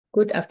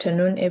Good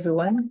afternoon,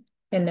 everyone,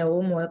 and a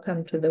warm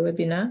welcome to the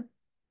webinar.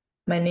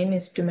 My name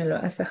is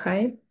Tumelo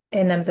Asahai,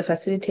 and I'm the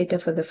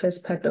facilitator for the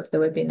first part of the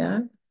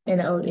webinar,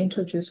 and I will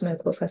introduce my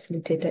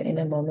co-facilitator in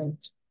a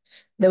moment.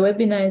 The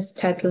webinar is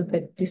titled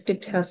The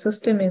District Health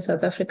System in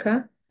South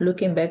Africa,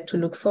 Looking Back to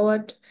Look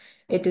Forward.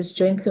 It is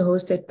jointly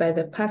hosted by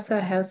the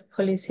PASA Health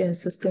Policy and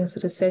Systems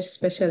Research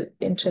Special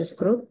Interest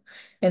Group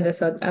and the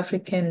South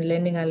African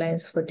Learning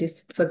Alliance for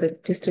the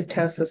District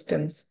Health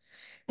Systems,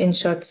 in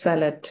short,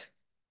 SALAD.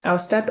 I'll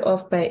start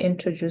off by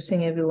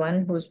introducing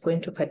everyone who's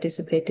going to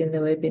participate in the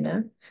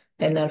webinar,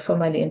 and I'll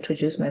formally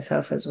introduce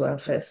myself as well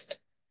first.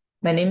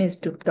 My name is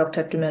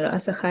Dr. Tumelo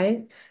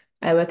Asahai.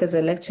 I work as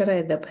a lecturer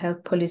at the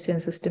Health Policy and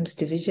Systems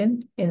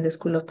Division in the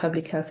School of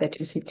Public Health at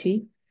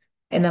UCT,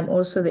 and I'm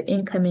also the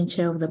incoming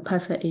chair of the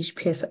PASA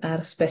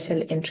HPSR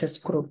Special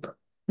Interest Group.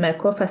 My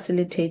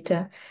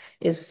co-facilitator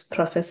is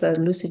Professor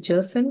Lucy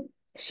Gilson.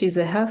 She's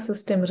a health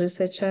system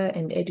researcher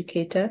and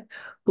educator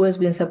who has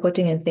been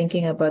supporting and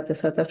thinking about the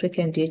South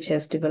African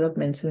DHS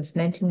development since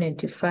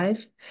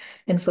 1995.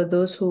 And for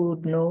those who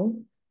would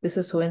know, this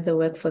is when the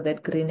work for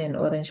that green and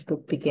orange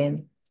book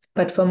began.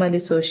 But formally,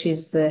 so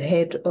she's the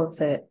head of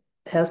the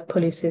Health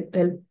Policy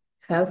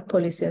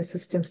and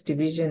Systems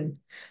Division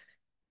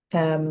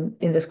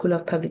in the School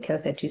of Public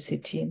Health at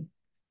UCT.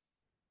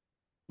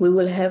 We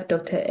will have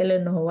Dr.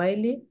 Eleanor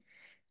Wiley,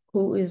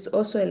 who is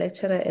also a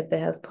lecturer at the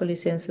Health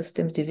Policy and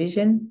Systems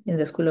Division in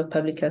the School of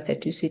Public Health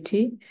at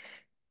UCT.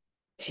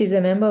 She's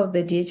a member of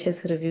the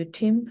DHS review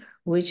team,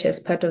 which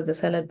as part of the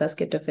SALAD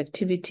basket of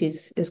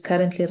activities is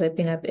currently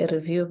wrapping up a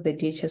review of the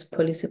DHS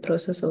policy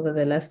process over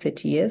the last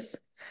 30 years.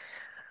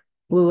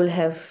 We will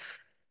have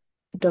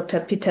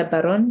Dr. Peter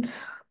Baron,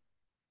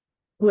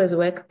 who has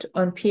worked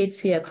on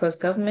PHC across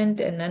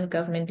government and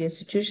non-government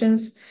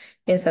institutions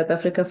in South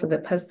Africa for the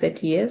past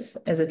 30 years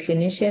as a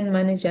clinician,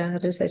 manager,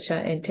 researcher,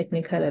 and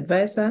technical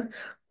advisor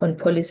on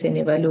policy and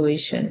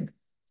evaluation.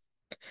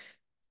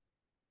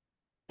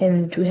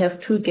 And we have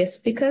two guest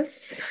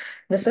speakers.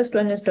 The first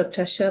one is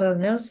Dr. Cheryl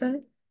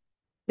Nelson,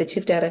 the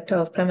Chief Director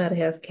of Primary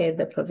Healthcare at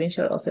the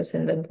Provincial Office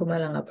in the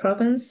Mpumalanga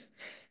Province.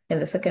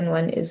 And the second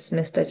one is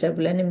Mr.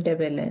 Jabulani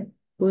Mdebele,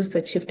 who is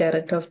the Chief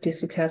Director of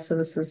District Health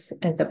Services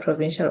at the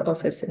Provincial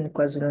Office in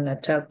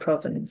KwaZulu-Natal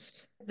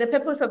Province. The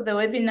purpose of the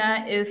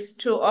webinar is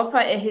to offer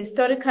a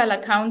historical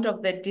account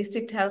of the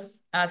district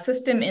health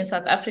system in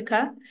South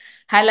Africa,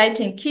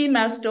 highlighting key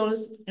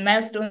milestones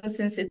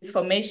since its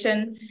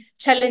formation,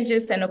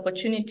 challenges and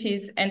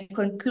opportunities, and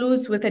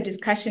concludes with a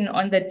discussion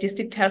on the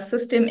district health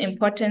system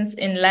importance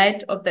in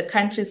light of the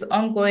country's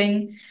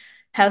ongoing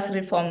health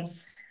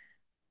reforms.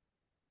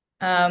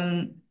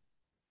 So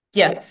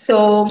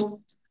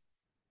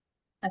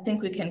I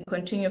think we can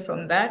continue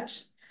from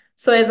that.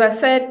 So as I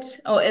said,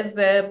 or as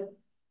the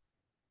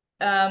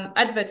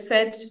advert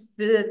said,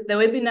 the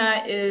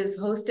webinar is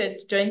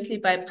hosted jointly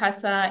by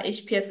PASA,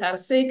 HPSR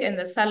SIG, and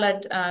the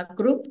SALAD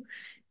group.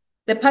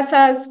 The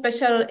PASA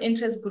Special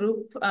Interest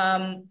Group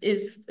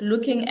is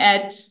looking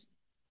at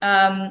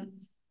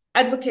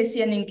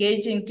advocacy and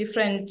engaging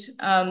different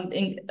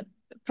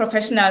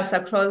professionals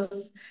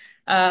across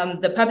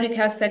the public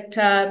health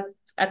sector,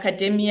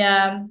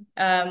 academia,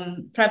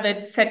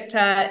 private sector,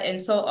 and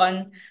so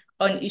on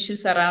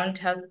issues around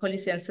health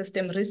policy and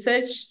system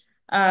research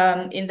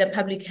in the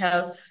public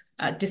health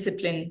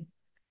discipline.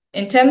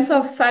 In terms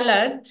of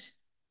SALAD,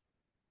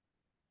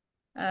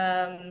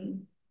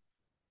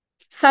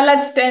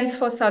 SALAD stands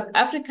for South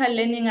Africa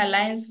Learning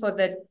Alliance for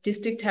the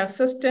District Health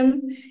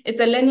System. It's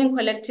a learning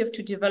collective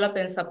to develop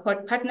and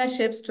support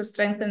partnerships to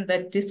strengthen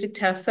the district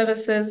health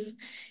services.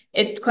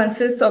 It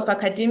consists of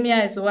academia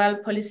as well,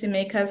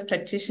 policymakers,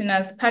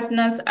 practitioners,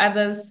 partners,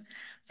 others,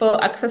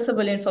 for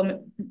accessible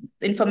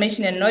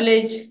information and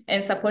knowledge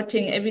and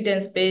supporting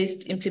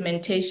evidence-based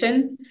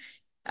implementation.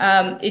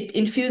 It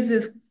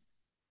infused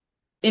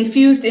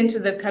into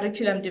the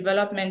curriculum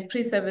development,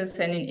 pre-service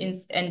and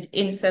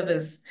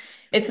in-service.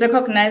 It's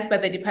recognized by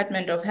the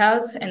Department of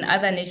Health and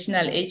other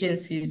national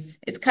agencies.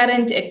 Its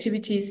current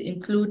activities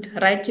include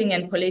writing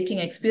and collating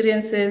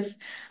experiences.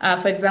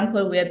 For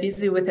example, we are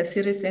busy with a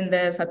series in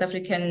the South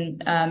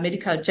African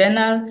Medical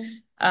Journal.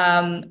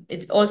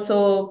 It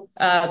also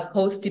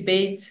hosts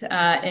debates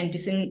and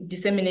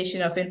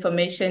dissemination of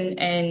information,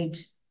 and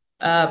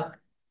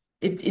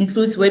it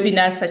includes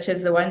webinars such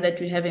as the one that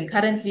we're having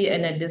currently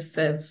and a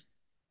listserv.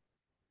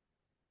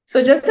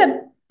 So just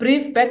a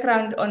brief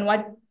background on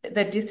what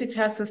the district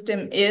health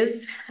system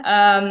is.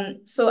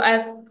 So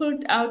I've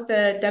pulled out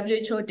the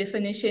WHO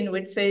definition,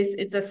 which says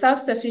it's a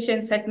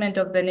self-sufficient segment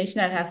of the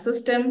national health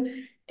system.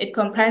 It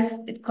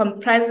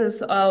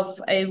comprises of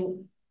a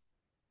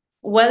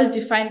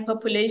well-defined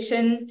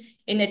population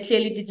in a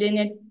clearly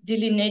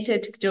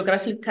delineated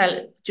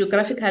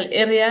geographical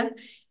area.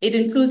 It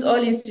includes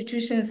all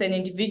institutions and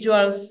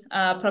individuals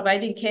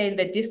providing care in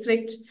the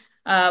district,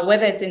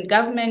 whether it's in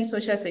government,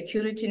 social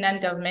security,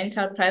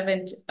 non-governmental,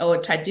 private, or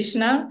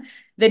traditional.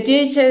 The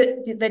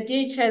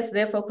DHS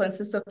therefore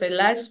consists of a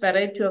large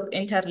variety of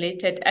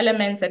interrelated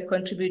elements that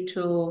contribute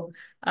to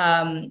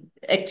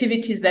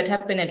activities that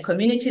happen at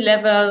community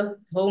level,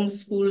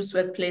 homes, schools,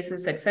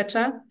 workplaces,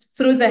 etc.,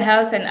 through the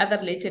health and other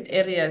related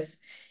areas.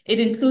 It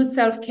includes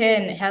self-care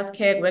and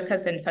healthcare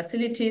workers and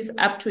facilities,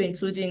 up to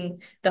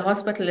including the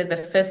hospital at the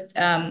first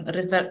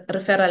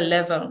referral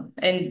level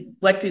and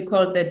what we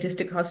call the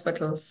district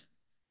hospitals.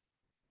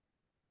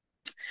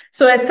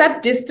 So a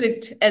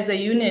sub-district as a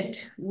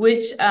unit,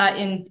 which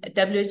in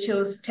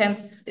WHO's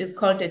terms is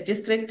called a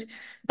district,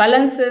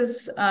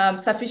 balances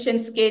sufficient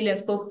scale and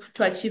scope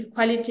to achieve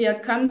quality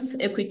outcomes,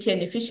 equity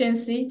and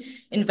efficiency,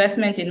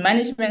 investment in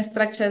management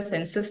structures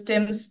and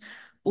systems,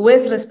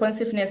 with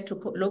responsiveness to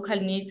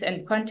local needs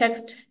and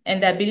context,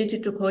 and the ability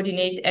to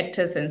coordinate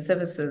actors and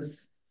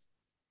services.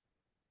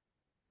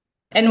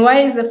 And why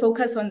is the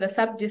focus on the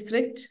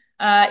sub-district?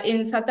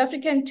 In South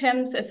African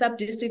terms, a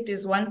sub-district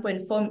is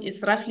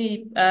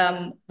roughly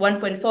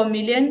 1.4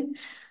 million.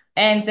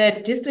 And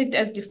the district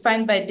as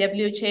defined by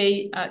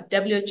WHO,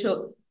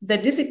 the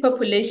district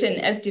population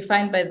as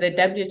defined by the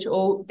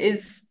WHO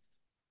is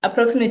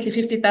approximately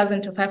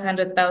 50,000 to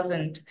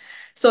 500,000.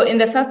 So in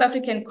the South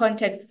African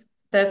context,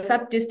 the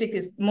sub-district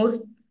is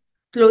most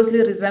closely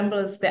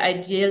resembles the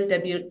ideal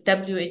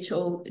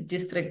WHO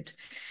district.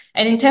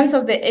 And in terms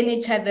of the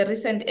NHI, the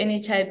recent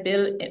NHI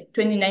bill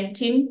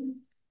 2019,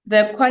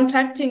 the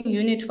contracting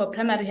unit for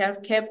primary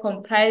health care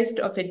comprises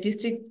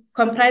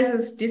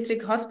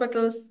district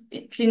hospitals,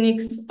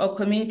 clinics, or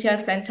community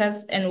health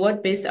centers and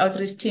ward-based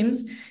outreach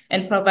teams,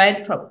 and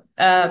private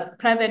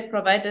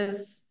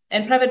providers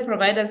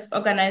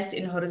organized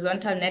in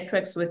horizontal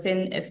networks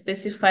within a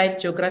specified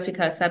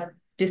geographical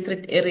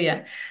sub-district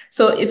area.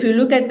 So if you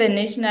look at the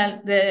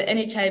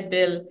NHI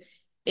bill,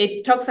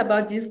 it talks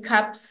about these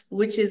CAPs,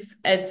 which is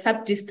a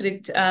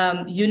sub-district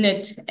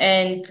unit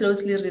and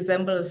closely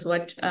resembles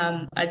what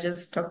I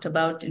just talked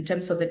about in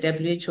terms of the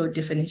WHO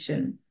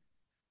definition.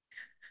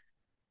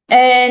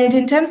 And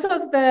in terms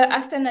of the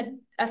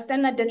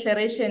Astana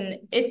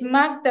Declaration, it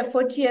marked the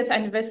 40th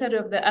anniversary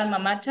of the Alma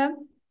Mater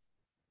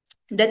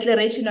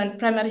Declaration on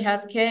Primary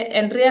Health Care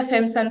and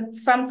reaffirmed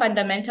some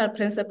fundamental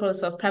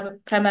principles of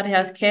primary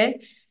health care,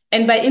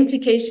 and by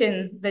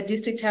implication, the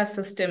district health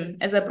system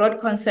as a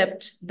broad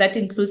concept that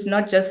includes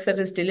not just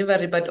service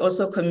delivery, but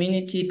also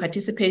community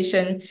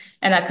participation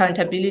and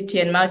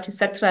accountability and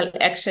multi-sectoral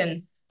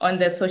action on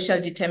the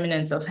social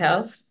determinants of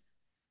health.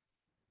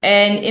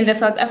 And in the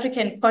South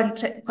African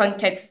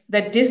context,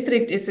 the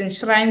district is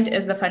enshrined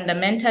as the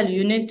fundamental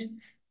unit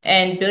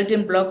and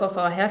building block of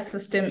our health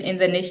system in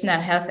the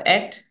National Health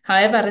Act.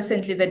 However,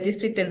 recently the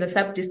district and the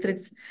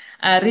sub-districts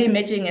are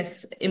re-emerging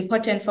as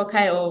important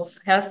foci of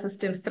health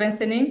system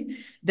strengthening,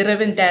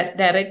 driven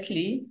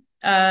directly,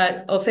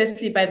 or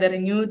firstly by the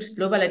renewed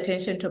global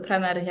attention to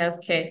primary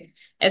health care,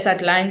 as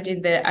outlined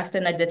in the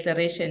Astana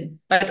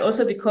Declaration, but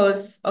also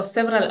because of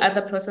several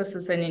other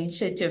processes and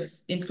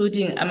initiatives,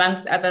 including,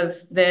 amongst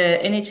others, the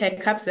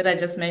NHI CAPs that I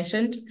just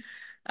mentioned,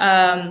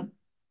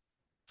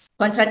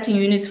 contracting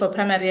units for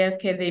primary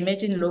healthcare, the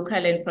emerging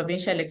local and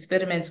provincial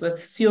experiments with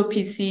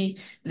COPC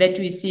that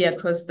we see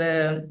across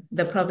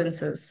the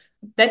provinces.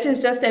 That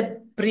is just a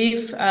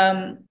brief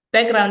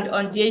background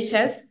on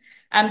DHS.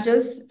 I'm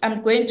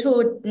going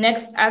to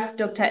next ask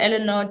Dr.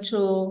 Eleanor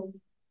to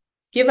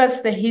give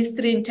us the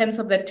history in terms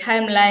of the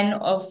timeline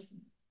of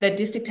the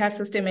district health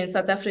system in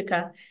South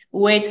Africa,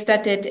 where it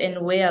started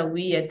and where are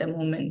we at the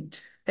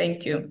moment.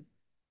 Thank you.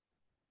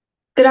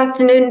 Good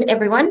afternoon,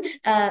 everyone.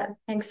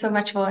 Thanks so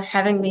much for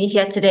having me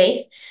here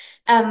today.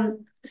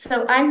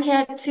 So I'm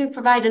here to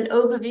provide an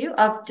overview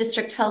of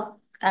district health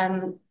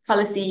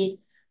policy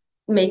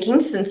making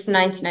since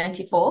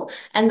 1994.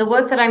 And the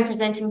work that I'm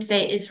presenting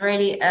today is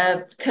really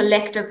a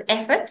collective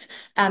effort.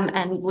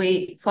 And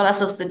we call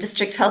ourselves the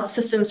District Health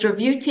Systems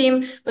Review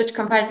Team, which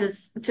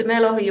comprises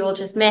Tumelo, who you all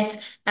just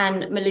met,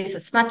 and Melissa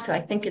Smuts, who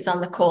I think is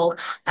on the call,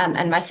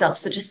 and myself.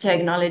 So just to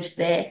acknowledge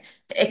their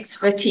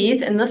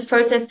expertise in this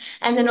process.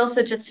 And then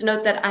also just to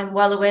note that I'm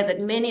well aware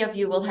that many of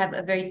you will have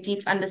a very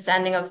deep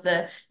understanding of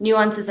the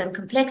nuances and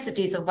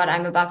complexities of what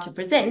I'm about to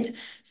present.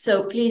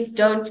 So please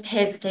don't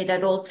hesitate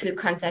at all to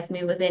contact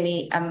me with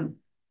any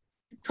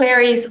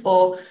queries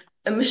or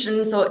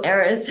omissions or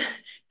errors.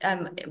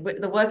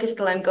 The work is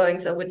still ongoing,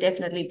 so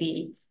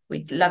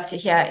we'd love to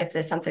hear if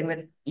there's something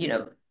that,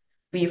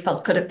 you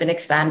felt could have been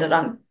expanded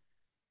on.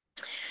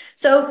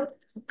 So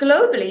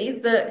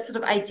globally, the sort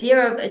of idea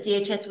of a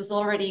DHS was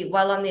already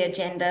well on the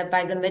agenda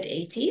by the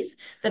mid-80s.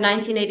 The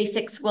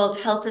 1986 World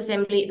Health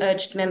Assembly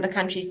urged member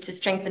countries to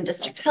strengthen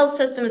district health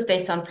systems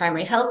based on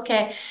primary health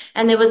care.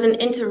 And there was an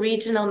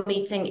interregional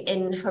meeting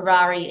in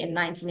Harare in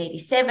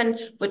 1987,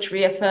 which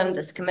reaffirmed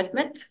this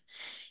commitment.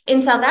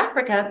 In South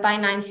Africa, by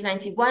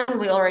 1991,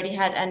 we already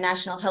had a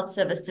national health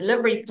service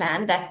delivery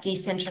plan that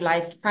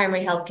decentralized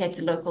primary health care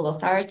to local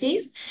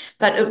authorities,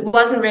 but it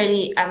wasn't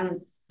really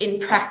in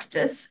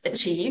practice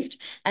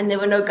achieved, and there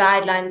were no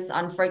guidelines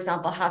on, for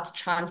example, how to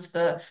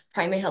transfer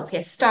primary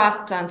healthcare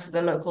staff down to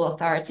the local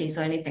authorities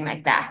or anything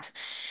like that.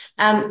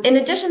 In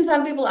addition,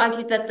 some people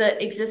argued that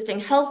the existing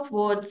health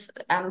wards,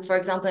 for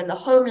example, in the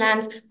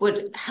homelands,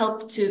 would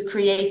help to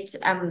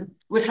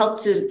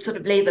sort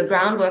of lay the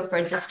groundwork for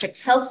a district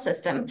health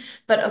system.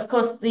 But of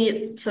course,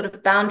 the sort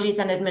of boundaries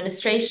and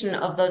administration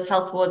of those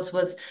health wards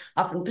was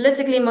often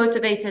politically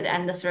motivated,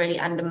 and this really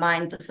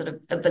undermined the sort of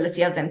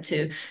ability of them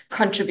to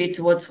contribute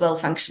towards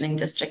well-functioning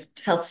district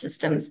health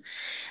systems.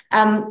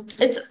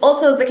 It's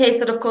also the case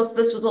that, of course,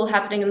 this was all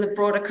happening in the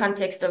broader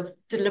context of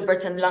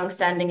deliberate and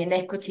long-standing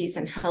inequities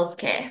in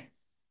healthcare.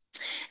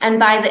 And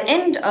by the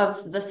end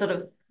of the sort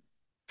of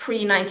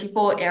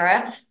pre-94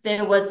 era,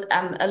 there was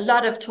a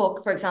lot of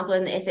talk, for example,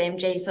 in the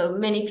SAMJ, so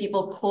many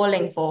people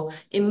calling for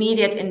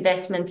immediate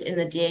investment in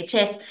the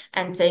DHS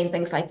and saying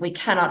things like, we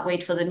cannot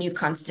wait for the new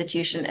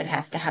constitution, it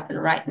has to happen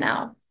right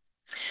now.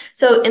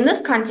 So in this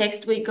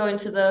context, we go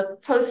into the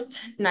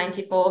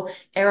post-94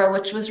 era,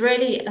 which was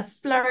really a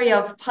flurry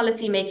of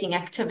policy-making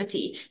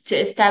activity to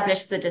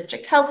establish the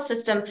district health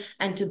system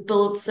and to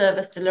build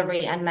service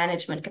delivery and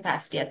management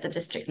capacity at the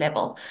district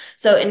level.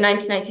 So in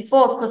 1994,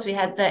 of course, we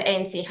had the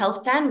ANC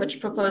Health Plan, which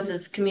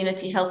proposes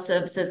community health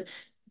services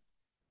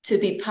to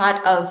be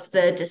part of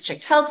the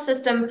district health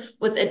system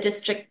with a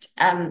district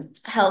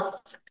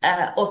health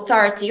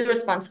authority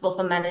responsible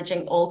for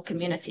managing all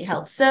community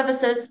health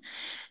services.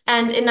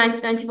 And in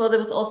 1994, there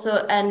was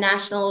also a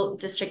National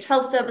District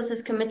Health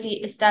Services Committee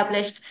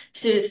established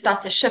to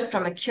start to shift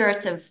from a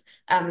curative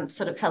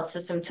sort of health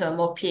system to a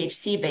more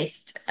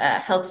PHC-based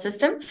health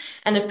system.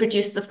 And it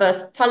produced the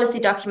first policy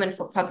document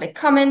for public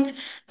comment,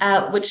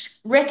 which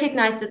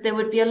recognized that there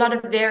would be a lot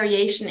of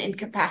variation in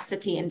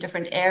capacity in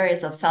different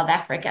areas of South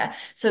Africa.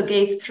 So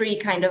gave three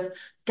kind of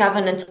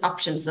governance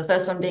options. The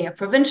first one being a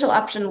provincial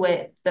option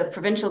where the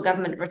provincial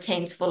government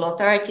retains full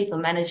authority for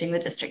managing the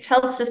district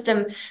health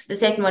system. The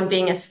second one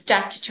being a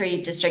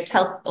statutory district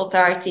health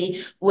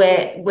authority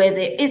where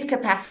there is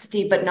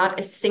capacity but not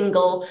a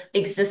single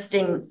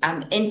existing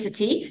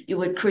entity. You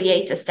would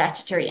create a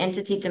statutory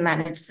entity to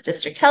manage the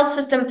district health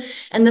system.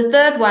 And the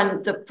third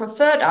one, the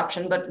preferred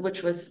option, but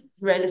which was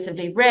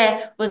relatively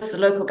rare, was the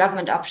local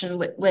government option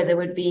where there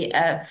would be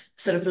a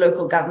sort of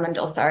local government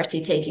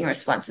authority taking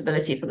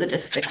responsibility for the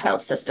district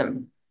health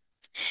system.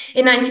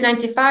 In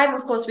 1995,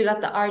 of course, we got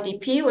the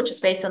RDP, which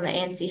was based on the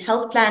ANC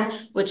Health Plan,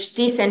 which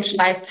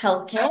decentralized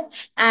healthcare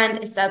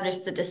and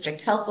established the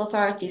District Health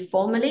Authority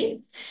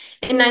formally.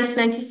 In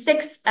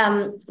 1996,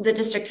 the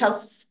District Health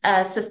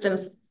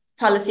Systems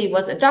policy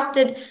was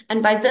adopted,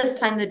 and by this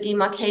time, the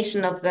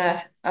demarcation of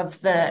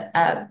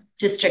the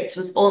districts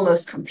was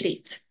almost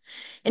complete.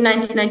 In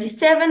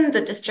 1997, the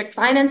District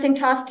Financing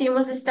Task Team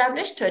was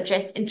established to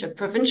address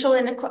interprovincial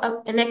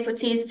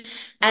inequities,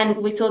 and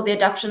we saw the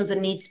adoption of the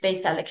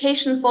needs-based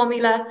allocation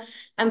formula.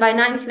 And by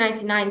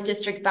 1999,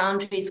 district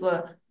boundaries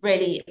were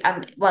really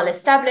well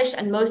established,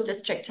 and most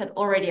districts had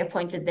already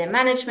appointed their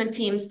management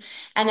teams.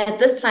 And at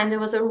this time, there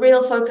was a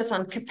real focus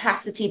on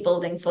capacity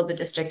building for the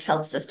district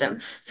health system.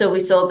 So we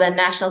saw the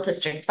National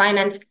District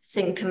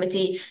Financing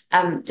Committee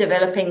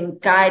developing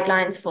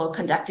guidelines for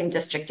conducting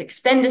district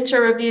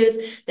expenditure reviews.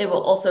 There were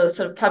also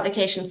sort of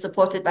publications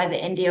supported by the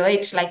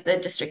NDOH, like the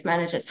District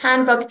Manager's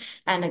Handbook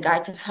and a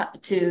guide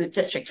to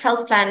district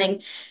health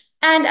planning.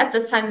 And at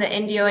this time, the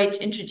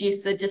NDOH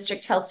introduced the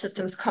District Health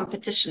Systems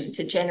Competition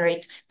to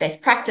generate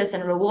best practice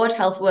and reward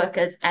health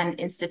workers and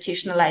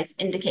institutionalize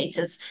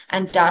indicators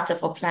and data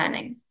for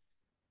planning.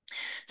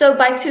 So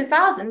by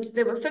 2000,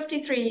 there were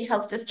 53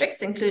 health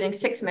districts, including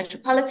 6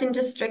 metropolitan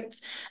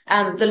districts.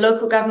 The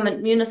Local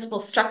Government Municipal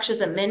Structures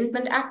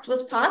Amendment Act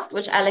was passed,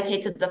 which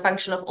allocated the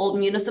function of all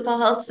municipal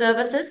health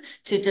services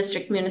to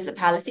district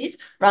municipalities,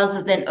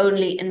 rather than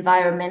only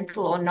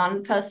environmental or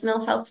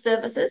non-personal health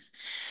services.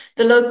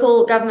 The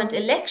local government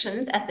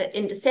elections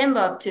in December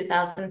of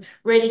 2000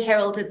 really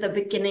heralded the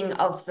beginning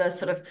of the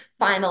sort of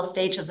final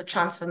stage of the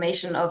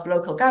transformation of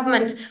local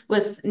government,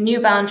 with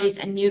new boundaries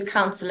and new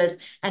councillors,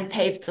 and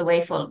paved the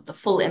way for the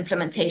full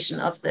implementation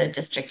of the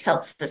district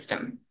health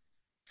system.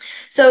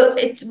 So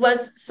it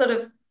was sort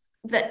of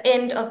the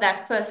end of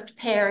that first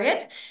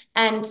period.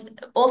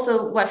 And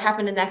also what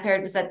happened in that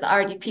period was that the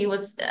RDP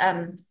was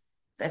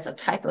that's a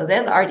typo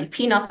there, the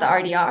RDP, not the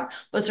RDR,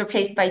 was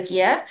replaced by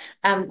GEAR,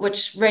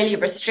 which really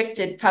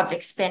restricted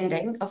public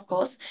spending, of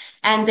course.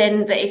 And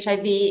then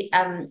the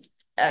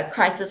HIV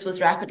crisis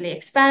was rapidly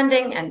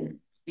expanding, and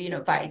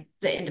by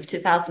the end of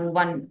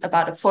 2001,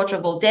 about a quarter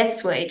of all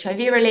deaths were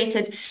HIV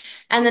related,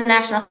 and the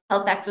National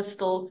Health Act was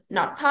still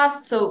not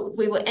passed. So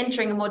we were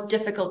entering a more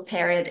difficult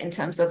period in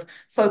terms of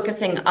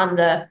focusing on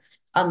the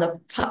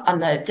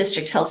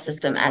district health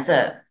system as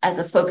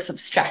a focus of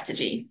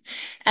strategy.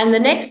 And the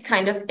next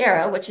kind of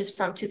era, which is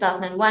from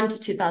 2001 to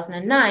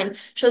 2009,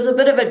 shows a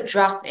bit of a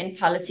drop in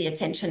policy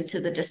attention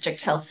to the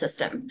district health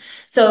system.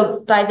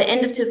 So by the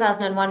end of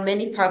 2001,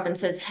 many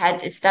provinces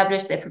had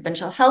established their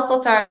provincial health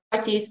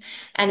authorities.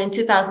 And in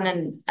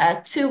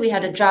 2002, we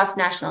had a draft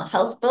national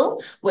health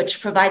bill,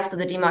 which provides for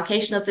the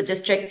demarcation of the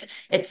district.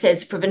 It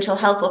says provincial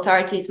health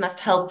authorities must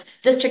help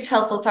district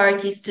health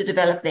authorities to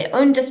develop their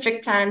own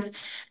district plans.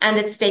 And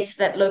it states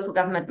that local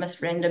government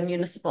must render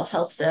municipal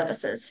health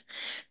services.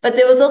 But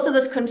there was also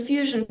this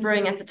confusion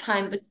brewing at the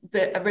time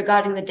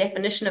regarding the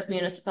definition of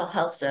municipal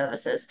health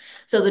services.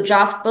 So the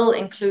draft bill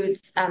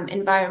includes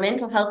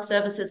environmental health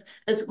services,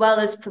 as well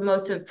as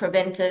promotive,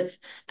 preventive,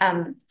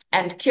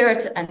 and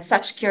curative and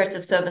such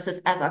curative services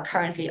as are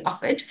currently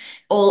offered,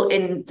 all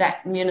in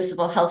that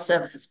municipal health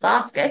services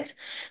basket.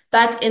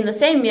 But in the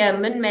same year,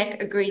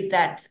 MINMEC agreed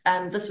that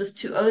this was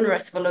too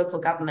onerous for local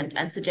government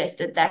and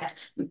suggested that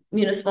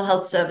municipal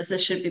health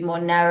services should be more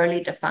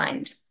narrowly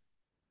defined.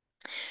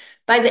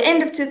 By the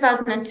end of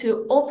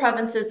 2002, all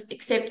provinces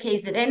except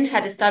KZN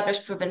had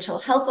established provincial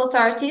health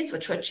authorities,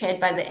 which were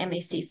chaired by the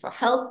MAC for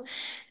Health.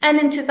 And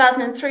in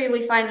 2003,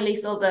 we finally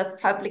saw the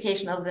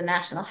publication of the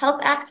National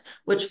Health Act,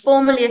 which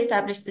formally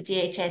established the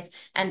DHS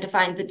and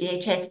defined the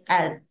DHS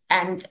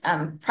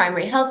and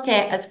primary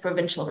healthcare as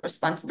provincial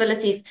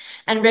responsibilities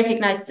and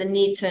recognized the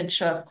need to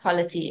ensure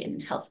quality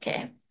in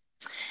healthcare.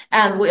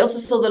 We also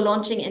saw the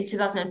launching in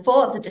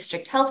 2004 of the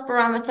District Health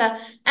Barometer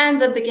and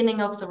the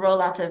beginning of the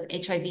rollout of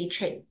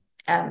HIV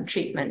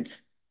treatment.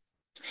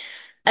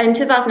 In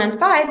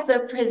 2005,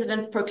 the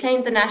president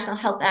proclaimed the National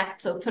Health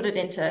Act, so put it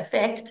into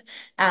effect.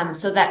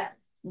 So that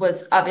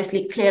was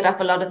obviously cleared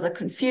up a lot of the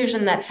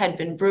confusion that had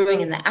been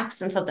brewing in the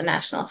absence of the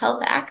National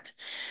Health Act.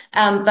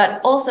 But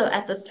also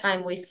at this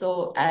time, we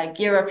saw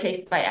GERA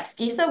replaced by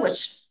ASGISA,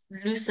 which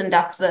loosened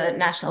up the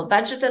national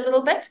budget a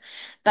little bit.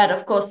 But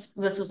of course,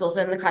 this was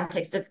also in the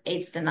context of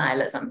AIDS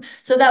denialism.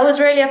 So that was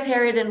really a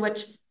period in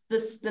which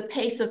the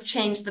pace of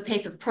change, the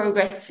pace of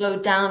progress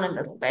slowed down a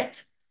little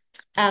bit.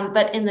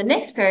 But in the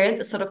next period,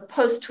 the sort of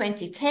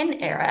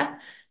post-2010 era,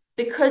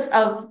 because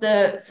of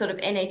the sort of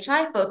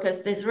NHI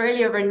focus, there's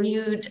really a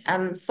renewed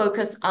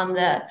focus on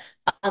the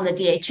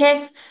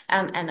DHS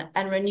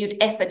and renewed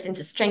efforts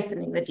into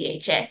strengthening the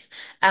DHS.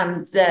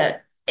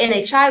 The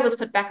NHI was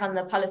put back on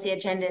the policy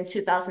agenda in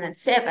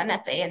 2007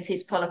 at the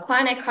ANC's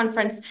Polokwane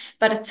conference,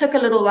 but it took a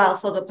little while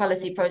for the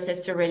policy process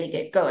to really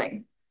get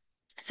going.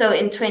 So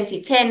in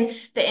 2010,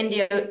 the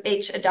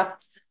NDOH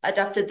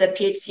adopted the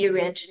PHC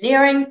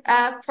reengineering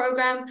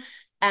program,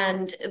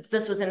 and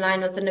this was in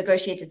line with the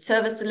negotiated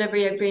service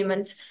delivery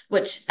agreement,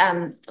 which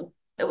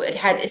it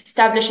had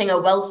establishing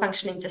a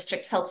well-functioning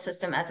district health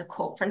system as a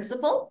core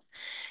principle.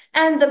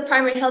 And the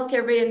primary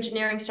healthcare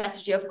reengineering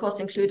strategy, of course,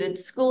 included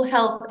school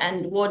health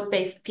and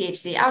ward-based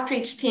PHC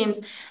outreach teams,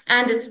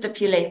 and it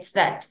stipulates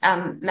that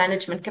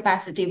management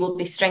capacity will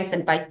be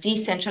strengthened by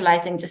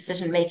decentralizing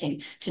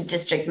decision-making to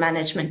district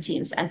management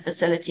teams and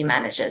facility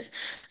managers.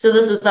 So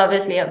this was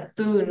obviously a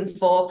boon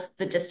for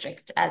the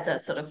district as a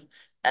sort of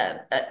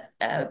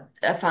a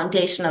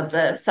foundation of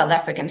the South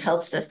African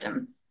health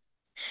system.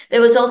 There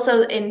was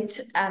also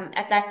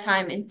at that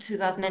time in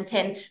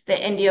 2010, the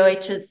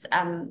NDOH's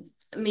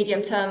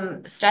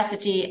medium-term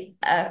strategy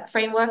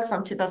framework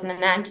from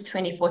 2009 to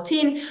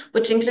 2014,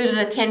 which included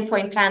a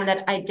 10-point plan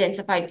that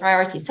identified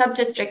priority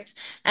sub-districts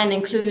and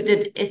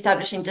included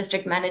establishing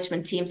district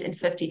management teams in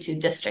 52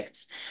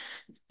 districts.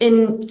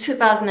 In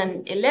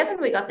 2011,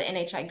 we got the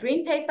NHI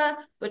Green Paper,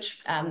 which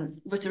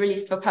was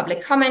released for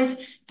public comment,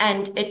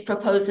 and it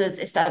proposes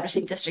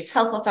establishing district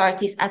health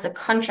authorities as a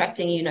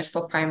contracting unit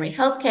for primary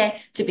healthcare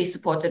to be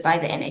supported by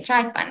the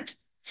NHI Fund.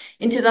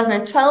 In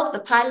 2012, the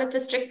pilot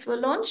districts were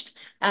launched,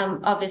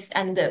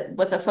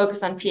 with a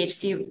focus on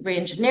PHC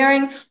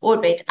reengineering.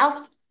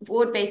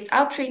 Ward-based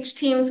outreach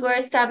teams were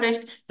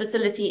established.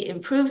 Facility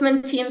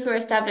improvement teams were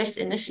established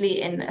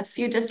initially in a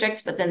few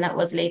districts, but then that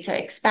was later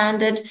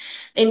expanded.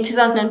 In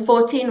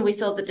 2014, we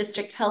saw the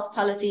district health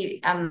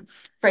policy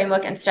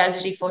framework and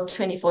strategy for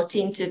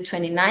 2014 to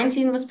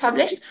 2019 was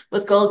published,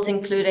 with goals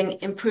including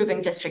improving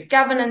district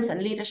governance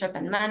and leadership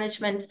and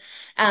management.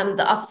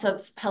 The Office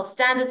of Health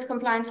Standards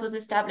Compliance was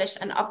established,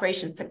 and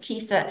Operation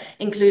Pakisa,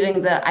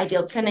 including the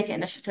Ideal Clinic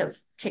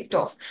initiative, kicked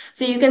off.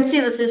 So you can see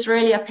this is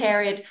really a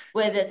period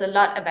where there's a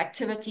lot of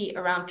activity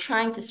around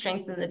trying to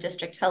strengthen the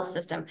district health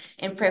system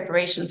in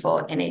preparation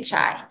for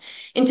NHI.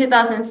 In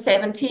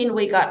 2017,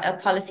 we got a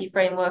policy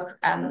framework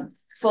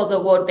for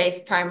the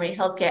ward-based primary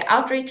healthcare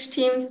outreach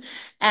teams,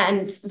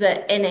 and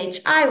the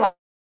NHI was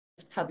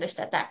published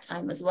at that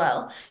time as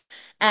well.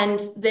 And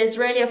there's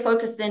really a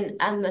focus then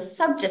on the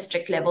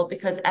sub-district level,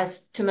 because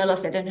as Tumelo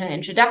said in her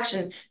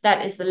introduction,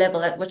 that is the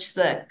level at which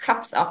the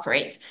CUPs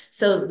operate.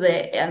 So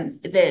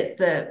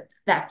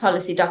that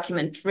policy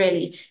document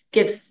really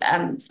gives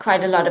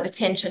quite a lot of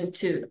attention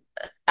to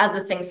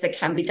other things that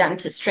can be done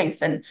to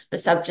strengthen the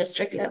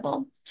sub-district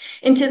level.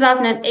 In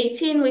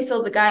 2018, we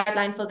saw the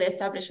guideline for the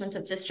establishment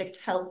of district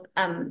health,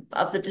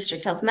 of the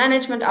District Health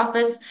Management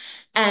Office,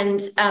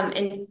 and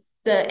in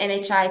the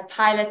NHI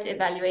pilot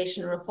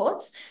evaluation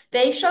reports,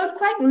 they showed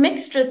quite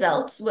mixed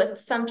results, with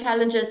some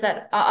challenges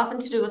that are often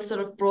to do with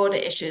sort of broader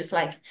issues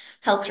like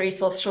health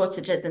resource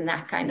shortages and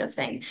that kind of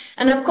thing.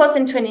 And of course,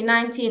 in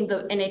 2019,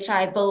 the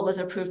NHI bill was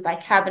approved by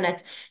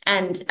Cabinet,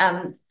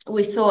 and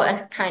we saw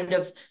a kind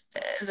of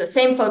the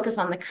same focus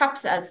on the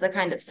CUPs as the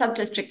kind of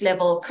sub-district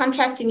level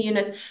contracting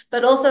unit,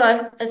 but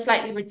also a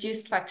slightly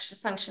reduced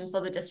function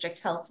for the District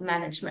Health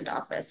Management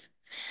Office.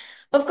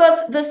 Of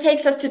course, this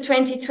takes us to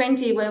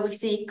 2020, where we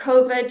see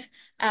COVID.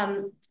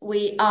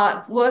 We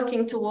are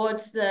working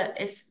towards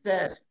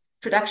the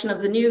production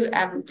of the new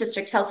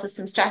district health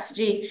system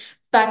strategy.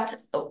 But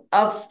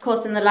of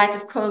course, in the light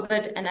of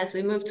COVID and as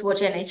we move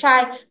towards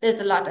NHI, there's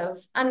a lot of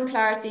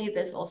unclarity.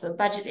 There's also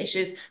budget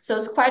issues. So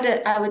it's quite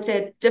I would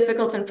say,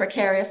 difficult and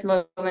precarious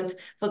moment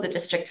for the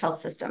district health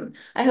system.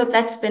 I hope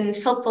that's been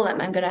helpful,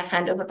 and I'm going to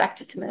hand over back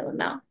to Tumelo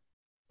now.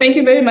 Thank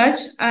you very much.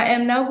 I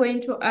am now going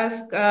to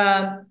ask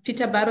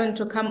Peter Barron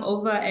to come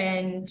over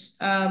and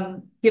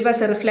give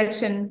us a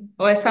reflection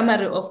or a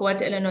summary of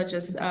what Eleanor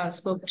just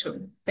spoke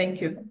to.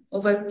 Thank you.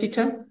 Over,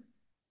 Peter.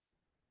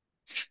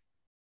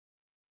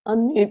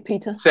 Unmute,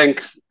 Peter.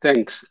 Thanks,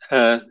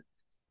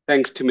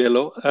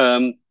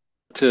 Tumelo.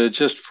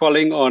 Just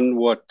following on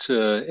what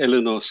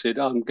Eleanor said,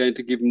 I'm going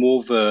to give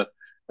more of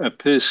a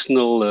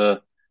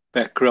personal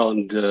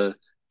background to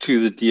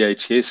the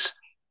DHS,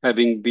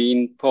 having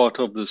been part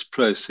of this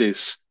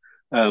process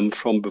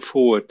from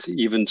before it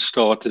even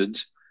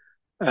started.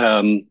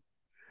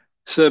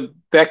 So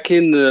back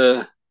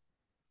I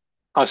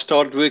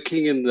started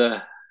working in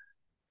the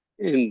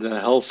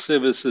health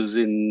services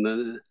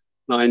in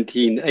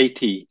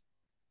 1980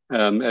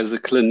 as a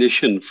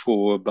clinician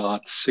for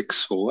about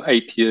 6 or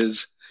 8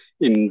 years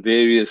in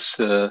various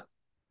in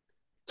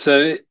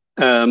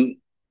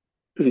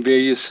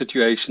various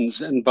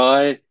situations, and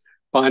by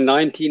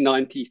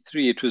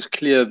 1993, it was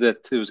clear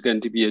that there was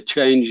going to be a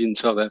change in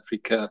South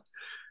Africa.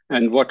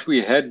 And what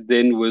we had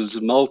then was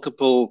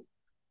multiple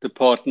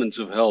departments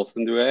of health,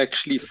 and there were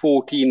actually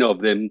 14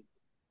 of them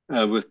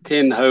with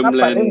 10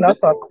 homeland.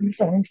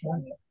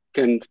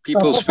 Can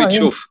people switch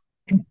off?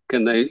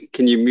 Can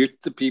you mute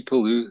the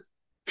people who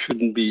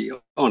shouldn't be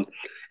on?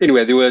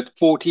 Anyway, there were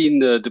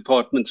 14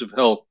 departments of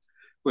health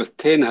with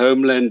 10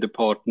 homeland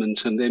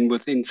departments, and then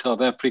within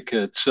South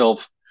Africa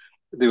itself,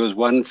 there was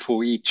one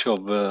for each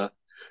of the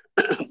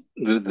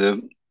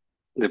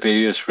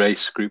various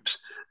race groups.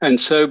 And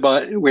so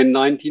when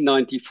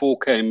 1994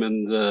 came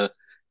and the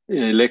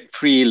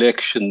free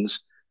elections,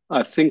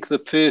 I think the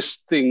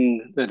first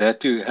thing that had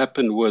to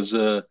happen was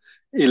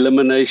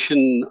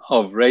elimination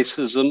of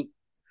racism.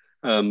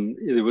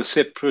 There were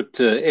separate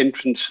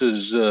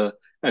entrances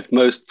at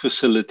most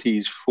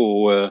facilities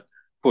for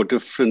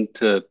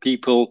different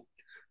people.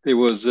 There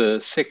was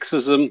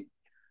sexism.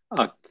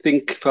 I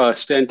think, if I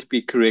stand to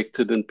be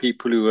corrected, and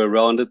people who were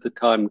around at the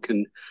time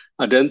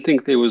I don't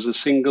think there was a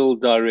single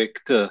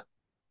director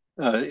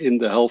in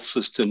the health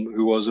system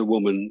who was a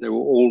woman. They were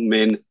all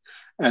men,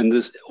 and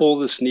all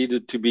this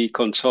needed to be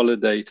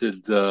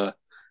consolidated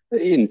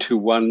into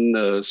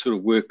one sort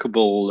of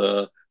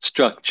workable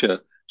structure.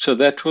 So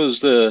that was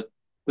the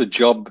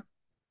job.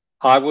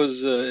 I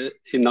was in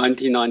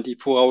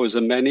 1994. I was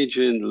a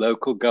manager in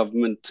local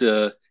government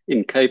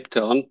in Cape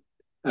Town,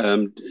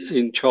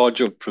 in charge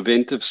of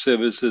preventive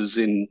services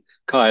in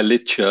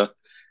Khayelitsha,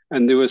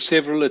 and there were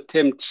several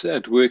attempts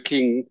at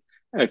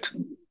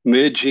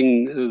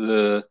merging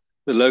the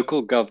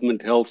local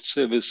government health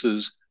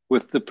services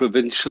with the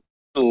provincial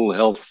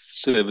health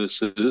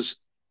services.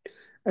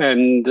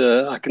 And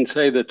I can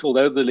say that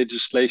although the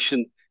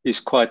legislation is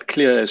quite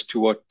clear as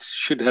to what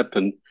should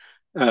happen,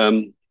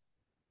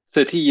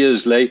 30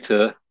 years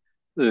later,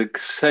 the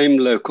same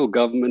local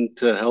government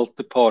health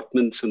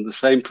departments and the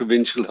same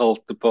provincial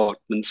health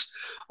departments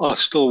are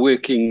still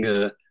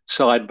working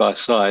side by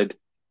side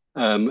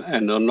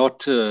and are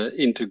not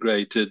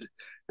integrated.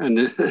 And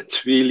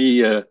it's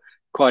really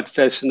quite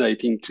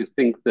fascinating to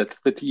think that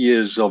 30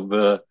 years of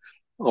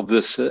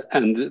this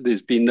and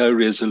there's been no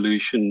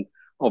resolution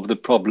of the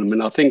problem.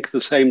 And I think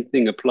the same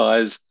thing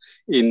applies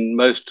in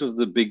most of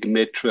the big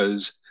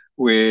metros,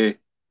 where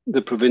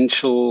the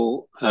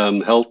provincial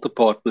health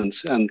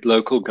departments and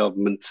local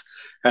governments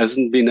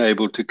hasn't been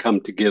able to come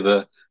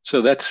together.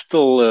 So that's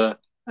still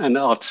an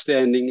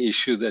outstanding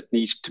issue that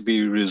needs to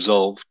be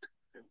resolved.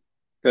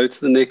 Go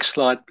to the next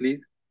slide,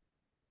 please.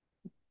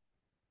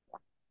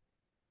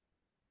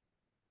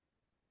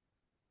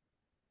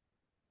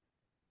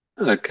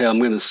 Okay, I'm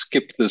going to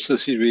skip this.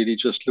 This is really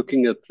just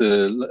looking at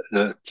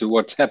to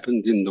what's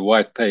happened in the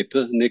white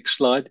paper. Next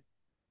slide.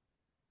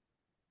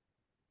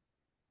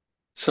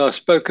 So I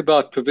spoke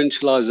about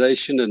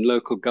provincialization and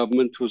local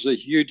government. It was a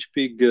huge,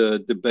 big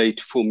debate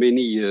for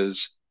many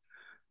years.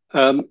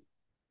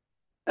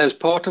 As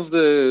part of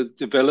the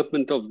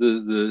development of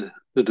the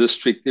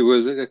district, there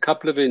was a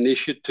couple of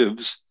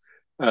initiatives.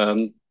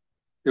 There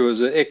was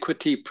an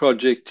equity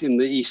project in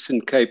the Eastern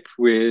Cape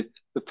where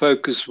the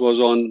focus was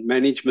on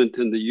management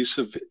and the use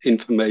of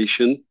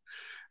information.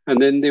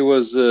 And then there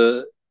was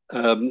a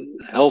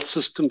Health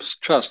Systems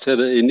Trust had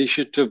an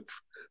initiative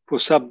for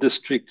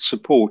sub-district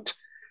support.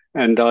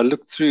 And I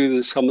looked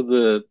through some of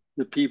the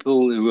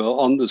people who are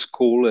on this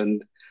call,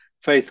 and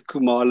Faith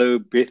Kumalo,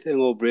 Beth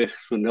Engelbrecht,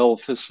 Ronel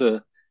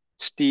Visser,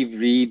 Steve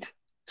Reed,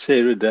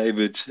 Sarah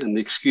Davids, and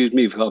excuse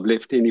me if I've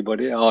left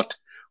anybody out,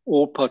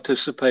 all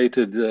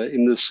participated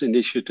in this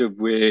initiative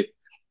where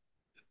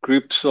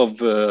groups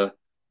of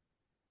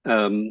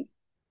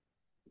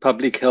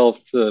public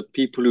health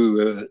people who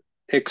were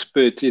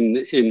expert in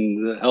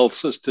the health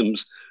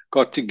systems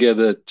got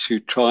together to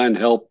try and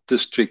help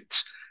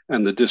districts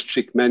and the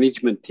district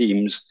management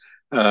teams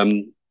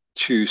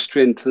to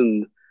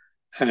strengthen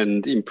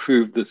and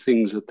improve the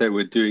things that they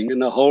were doing.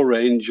 And a whole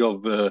range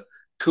of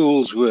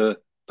tools were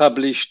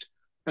published,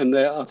 and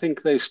I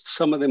think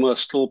some of them are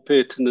still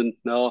pertinent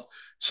now.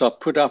 So I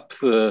put up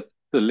the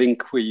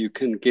link where you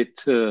can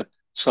get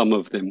some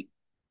of them.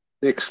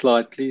 Next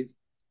slide, please.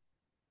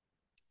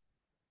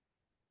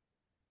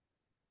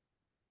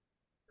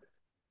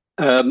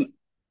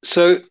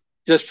 So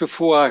just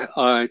before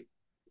I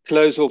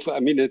close off, I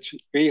mean, it's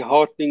very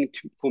heartening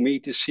for me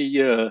to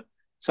see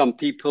some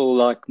people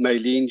like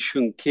Maylene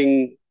Shung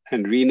King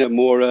and Rina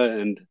Mora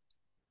and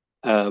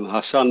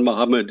Hassan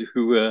Mohammed,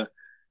 who are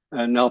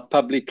now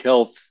public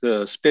health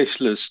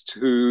specialists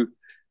who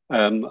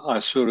I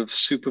sort of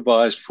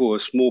supervised for a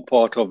small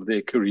part of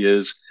their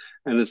careers.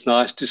 And it's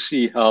nice to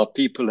see how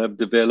people have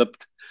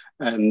developed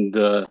and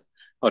are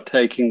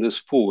taking this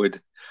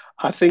forward.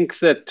 I think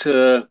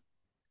that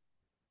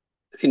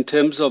in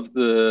terms of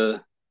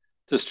the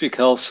district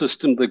health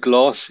system, the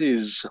glass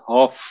is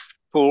half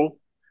full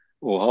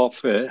or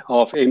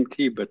half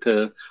empty, but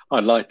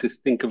I'd like to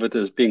think of it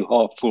as being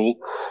half full.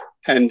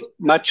 And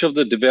much of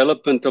the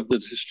development of the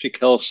district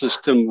health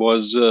system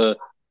was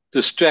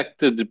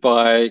distracted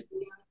by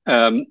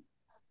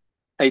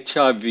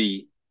HIV,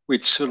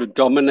 which sort of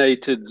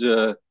dominated,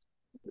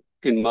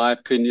 in my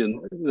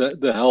opinion,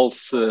 the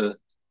health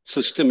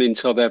system in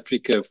South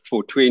Africa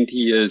for 20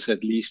 years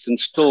at least, and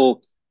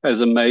still has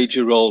a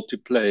major role to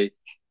play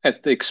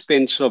at the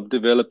expense of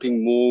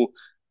developing more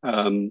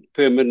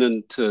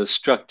permanent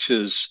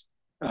structures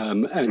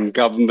and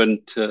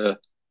government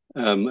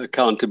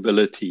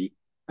accountability.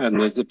 And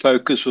the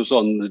focus was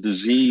on the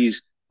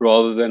disease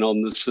rather than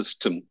on the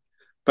system.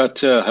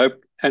 But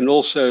and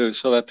also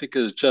South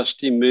Africa is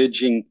just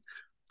emerging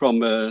from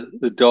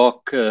the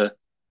dark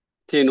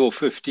 10 or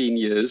 15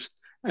 years,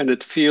 and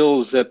it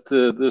feels that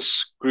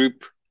this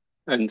group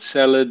and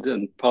Salad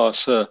and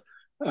PASA,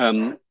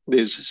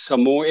 there's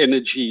some more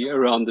energy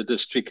around the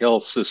district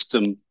health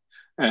system.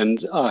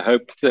 And I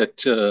hope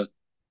that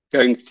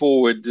going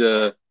forward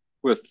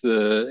with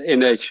the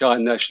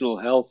NHI National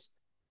Health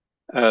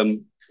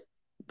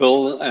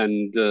Bill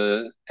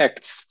and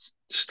Act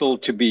still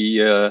to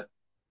be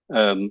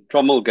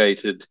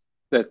promulgated,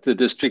 that the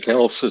district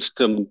health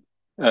system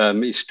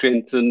is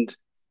strengthened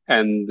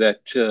and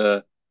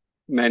that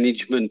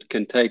management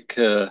can take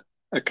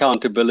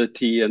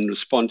accountability and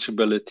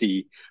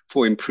responsibility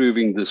for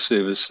improving the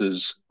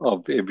services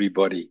of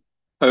everybody.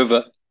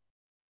 Over.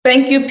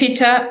 Thank you,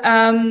 Peter.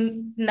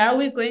 Now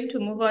we're going to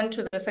move on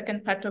to the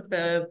second part of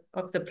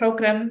the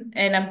program,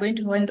 and I'm going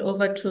to hand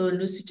over to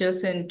Lucy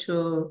Johnson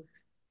to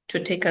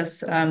take us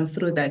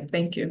through that.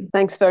 Thank you.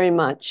 Thanks very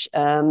much.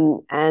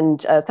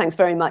 And thanks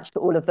very much to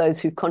all of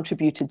those who've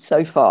contributed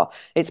so far.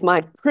 It's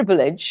my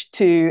privilege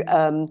to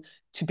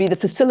be the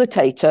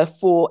facilitator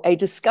for a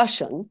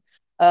discussion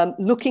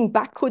looking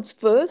backwards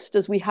first,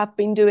 as we have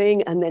been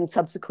doing, and then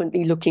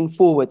subsequently looking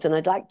forwards. And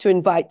I'd like to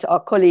invite our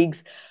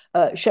colleagues,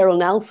 Cheryl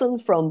Nelson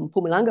from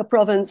Mpumalanga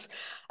Province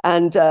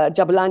and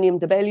Jabulani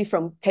Mdebeli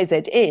from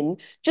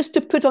KZN, just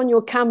to put on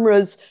your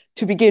cameras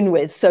to begin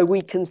with so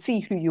we can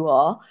see who you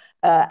are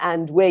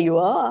and where you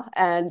are.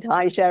 And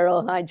hi,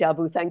 Cheryl. Hi,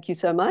 Jabu. Thank you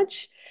so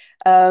much.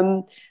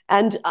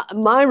 And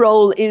my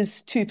role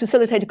is to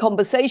facilitate a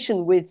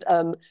conversation with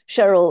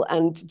Cheryl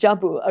and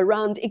Jabu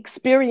around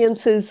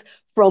experiences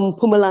from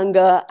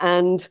Mpumalanga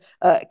and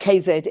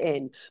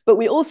KZN. But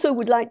we also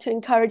would like to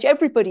encourage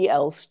everybody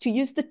else to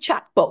use the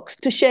chat box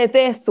to share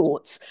their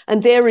thoughts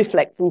and their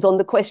reflections on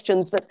the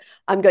questions that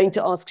I'm going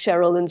to ask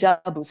Cheryl and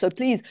Jabu. So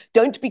please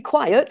don't be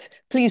quiet.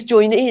 Please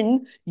join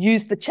in.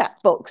 Use the chat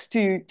box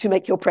to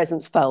make your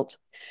presence felt.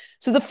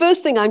 So the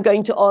first thing I'm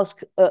going to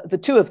ask the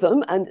two of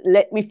them, and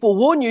let me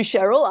forewarn you,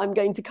 Cheryl, I'm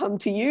going to come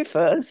to you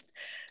first.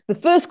 The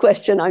first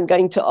question I'm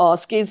going to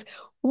ask is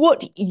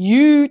what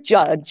you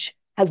judge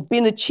has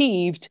been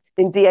achieved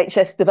in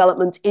DHS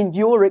development in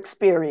your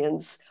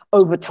experience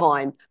over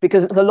time?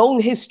 Because it's a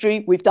long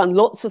history, we've done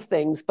lots of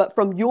things, but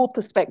from your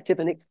perspective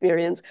and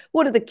experience,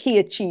 what are the key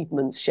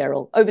achievements,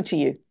 Cheryl? Over to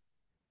you.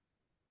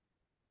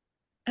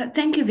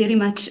 Thank you very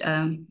much,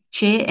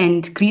 Chair,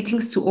 and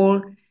greetings to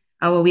all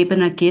our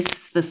webinar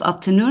guests this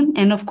afternoon.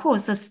 And of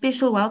course, a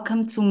special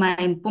welcome to my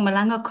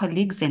Mpumalanga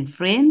colleagues and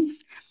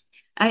friends.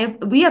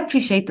 We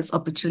appreciate this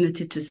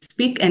opportunity to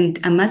speak, and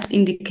I must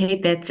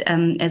indicate that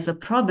as a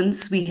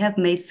province, we have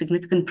made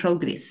significant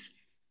progress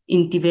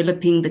in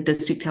developing the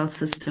district health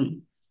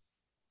system.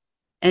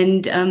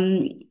 And,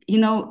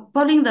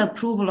 following the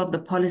approval of the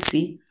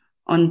policy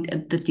on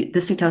the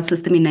district health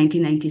system in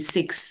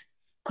 1996,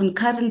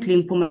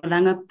 concurrently,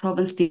 Mpumalanga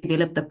province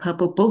developed the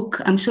Purple Book.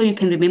 I'm sure you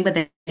can remember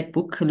that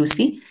book,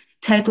 Lucy,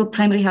 titled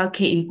Primary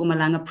Healthcare in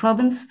Mpumalanga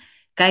Province,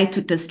 Guide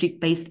to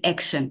District-Based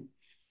Action.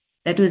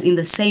 That was in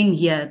the same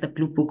year the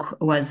Blue Book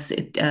was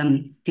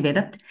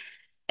developed.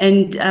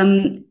 And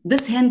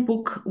this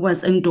handbook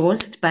was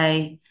endorsed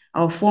by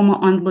our former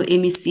Honorable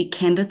MEC,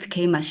 Kenneth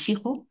K.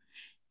 Mashiho,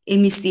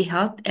 MEC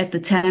Health. At the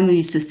time, we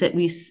used to say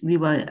we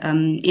were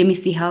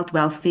MEC Health,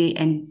 Welfare,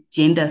 and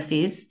Gender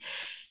Affairs.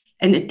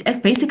 And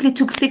it basically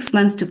took 6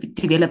 months to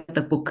develop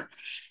the book.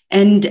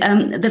 And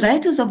the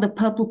writers of the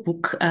Purple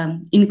Book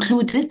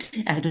included,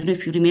 I don't know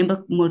if you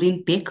remember,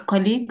 Maureen Beck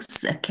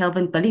colleagues,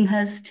 Kelvin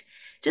Billinghurst,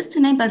 just to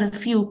name but a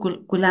few,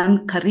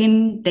 Ghulam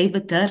Karim,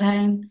 David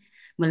Durheim,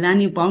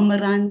 Melanie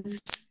Volmerans,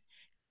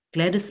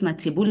 Gladys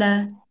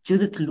Matebula,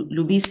 Judith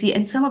Lubisi,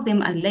 and some of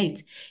them are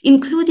late,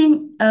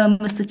 including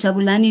Mr.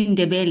 Chabulani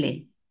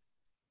Ndebele.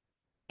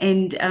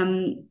 And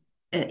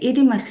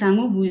Eddie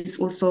Mahlangu, who is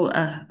also,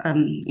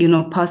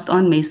 passed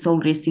on, may soul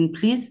rest in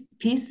peace.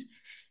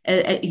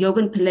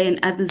 Jogan Pillay and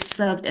others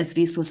served as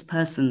resource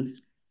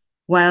persons,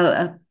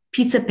 while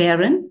Peter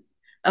Barron,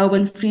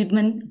 Erwin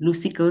Friedman,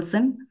 Lucy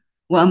Gilson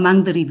were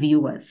among the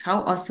reviewers.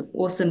 How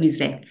awesome is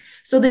that?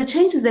 So the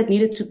changes that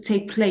needed to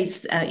take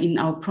place in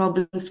our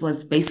province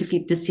was basically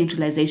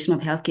decentralization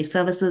of healthcare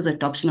services,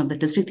 adoption of the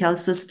district health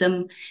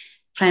system,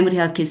 primary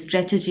healthcare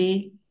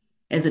strategy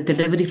as a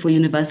delivery for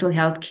universal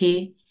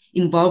healthcare,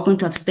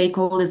 involvement of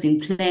stakeholders in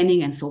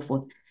planning and so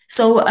forth.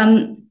 So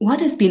what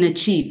has been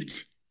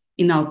achieved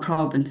in our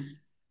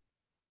province?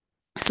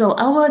 So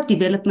our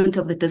development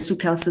of the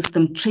district health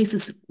system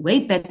traces way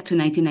back to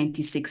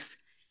 1996.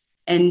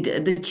 And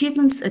the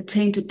achievements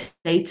attained to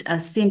date are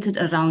centered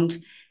around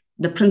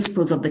the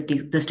principles of the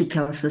district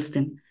health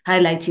system,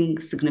 highlighting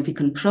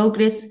significant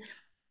progress.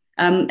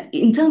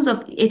 In terms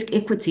of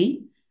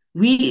equity,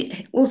 we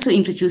also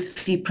introduced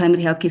free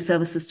primary healthcare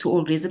services to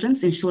all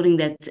residents, ensuring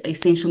that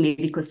essential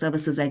medical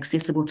services are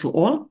accessible to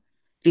all,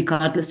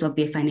 regardless of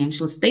their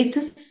financial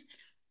status.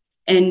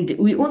 And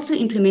we also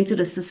implemented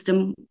a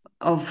system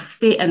of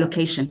fair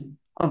allocation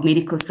of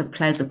medical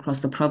supplies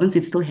across the province.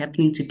 It's still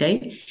happening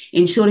today,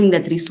 ensuring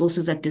that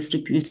resources are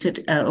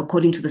distributed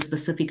according to the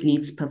specific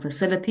needs per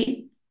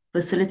facility,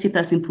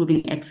 thus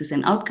improving access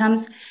and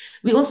outcomes.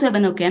 We also have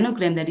an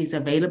organogram that is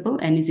available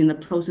and is in the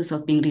process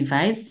of being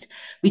revised,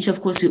 which of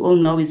course we all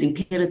know is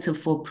imperative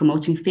for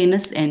promoting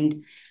fairness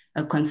and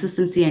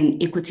consistency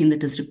and equity in the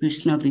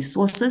distribution of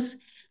resources.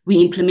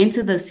 We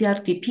implemented the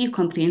CRDP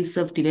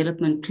Comprehensive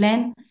Development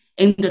Plan,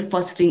 aimed at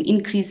fostering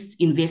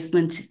increased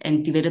investment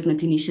and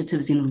development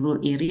initiatives in rural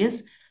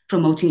areas,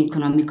 promoting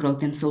economic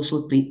growth and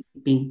social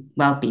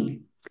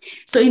well-being.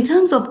 So in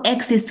terms of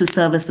access to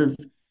services,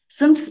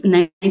 since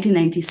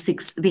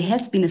 1996, there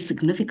has been a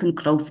significant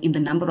growth in the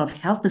number of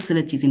health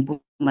facilities in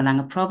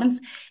Mpumalanga province,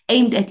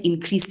 aimed at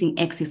increasing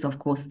access, of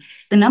course.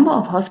 The number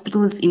of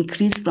hospitals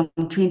increased from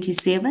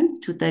 27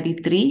 to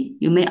 33.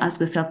 You may ask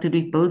yourself, did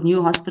we build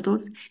new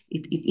hospitals?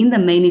 In the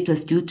main, it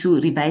was due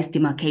to revised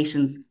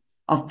demarcations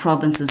of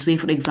provinces, where,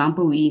 for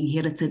example, we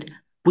inherited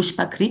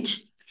Bushbuck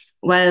Ridge,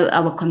 while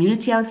our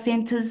community health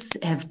centers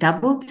have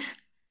doubled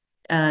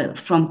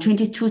from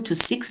 22 to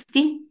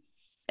 60.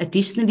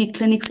 Additionally,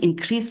 clinics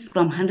increased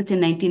from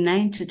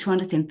 199 to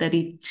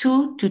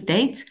 232 to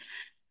date,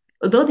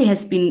 although there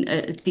has been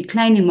a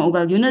decline in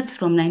mobile units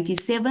from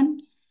 97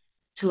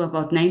 to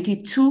about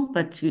 92,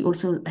 but we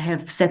also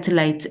have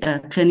satellite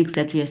clinics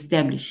that we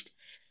established.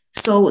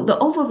 So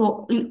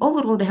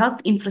overall, the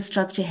health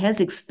infrastructure has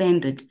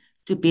expanded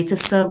to better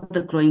serve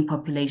the growing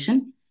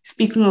population,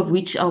 speaking of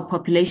which our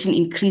population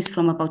increased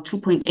from about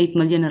 2.8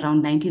 million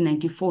around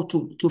 1994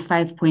 to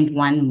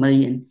 5.1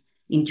 million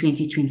in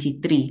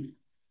 2023.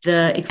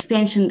 The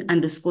expansion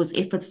underscores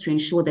efforts to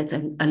ensure that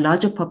a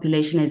larger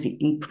population has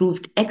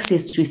improved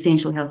access to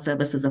essential health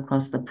services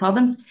across the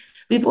province.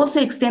 We've also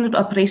extended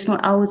operational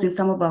hours in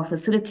some of our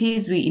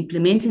facilities. We're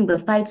implementing the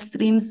 5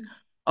 streams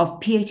of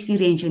PHC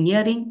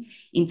re-engineering.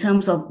 In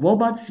terms of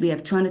robots, we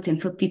have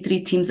 253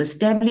 teams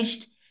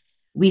established.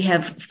 We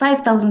have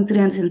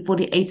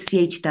 5,348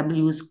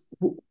 CHWs,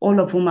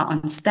 all of whom are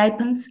on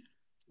stipends.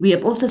 We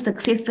have also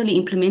successfully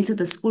implemented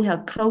the school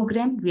health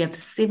program. We have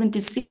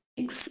 76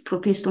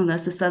 professional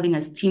nurses serving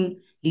as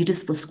team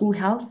leaders for school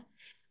health.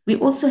 We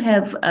also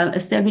have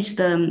established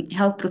the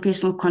health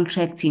professional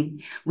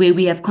contracting, where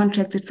we have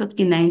contracted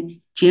 59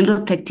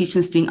 general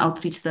practitioners doing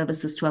outreach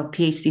services to our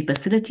PHC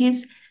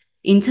facilities.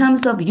 In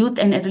terms of youth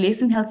and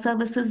adolescent health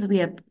services, we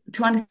have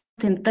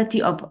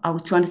 230 of our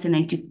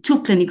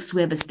 292 clinics who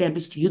have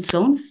established youth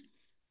zones.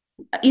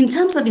 In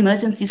terms of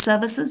emergency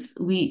services,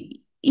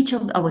 each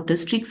of our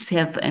districts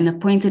have an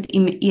appointed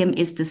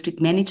EMS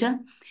district manager.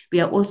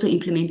 We are also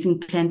implementing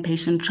planned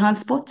patient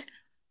transport.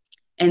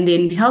 And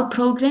then health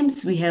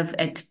programs we have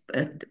at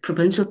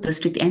provincial,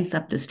 district, and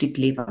sub-district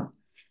level.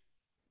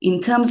 In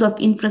terms of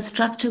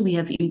infrastructure, we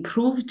have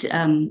improved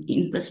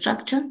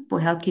infrastructure for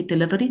healthcare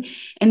delivery,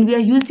 and we are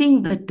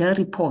using the DER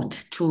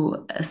report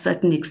to a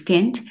certain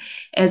extent,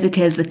 as it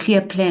has a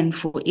clear plan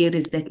for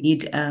areas that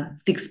need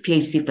fixed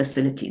PHC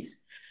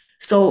facilities.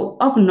 So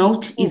of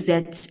note is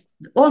that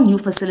all new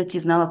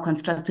facilities now are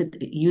constructed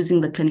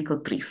using the clinical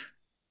brief.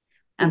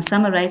 I'm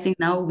summarizing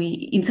now.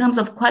 In terms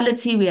of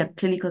quality, we have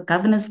clinical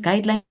governance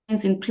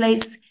guidelines in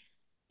place.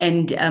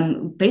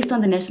 And based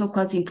on the National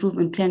Quality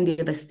Improvement Plan, we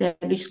have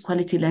established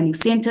quality learning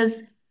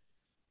centers.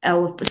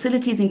 Our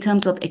facilities in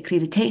terms of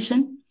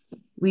accreditation,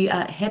 we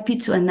are happy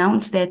to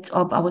announce that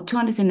of our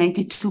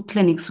 292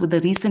 clinics with the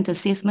recent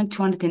assessment,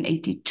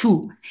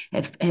 282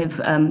 have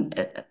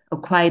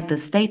acquired the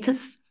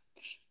status.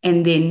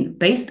 And then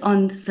based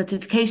on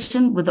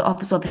certification with the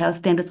Office of Health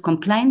Standards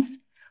Compliance,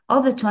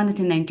 of the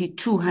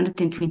 292,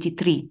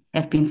 123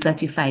 have been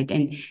certified.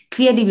 And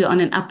clearly we're on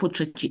an upward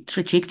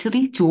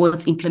trajectory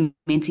towards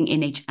implementing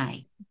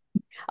NHI.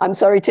 I'm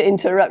sorry to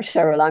interrupt,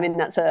 Cheryl. I mean,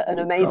 that's an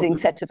amazing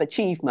set of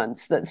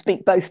achievements that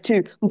speak both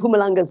to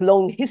Mpumalanga's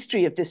long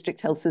history of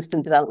district health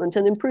system development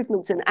and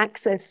improvements in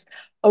access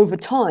over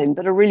time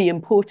that are really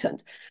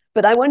important.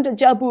 But I wonder,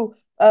 Jabu,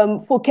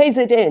 for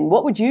KZN,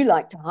 what would you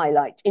like to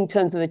highlight in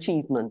terms of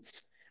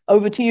achievements?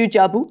 Over to you,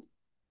 Jabu.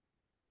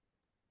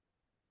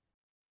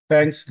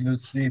 Thanks,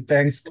 Lucy.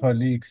 Thanks,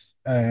 colleagues.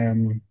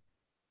 My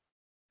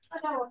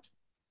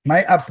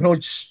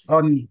approach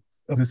on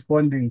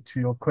responding to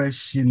your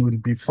question will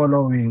be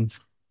following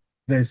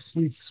the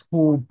 6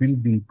 core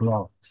building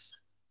blocks.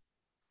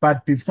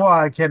 But before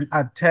I can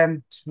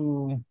attempt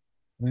to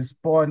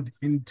respond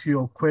into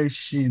your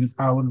question,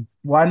 I would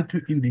want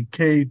to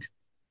indicate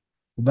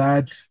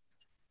that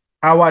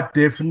our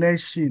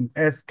definition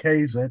as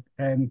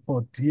KZN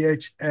for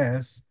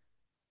DHS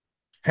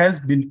has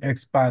been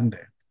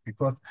expanded,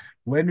 because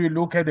when we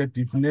look at the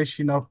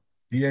definition of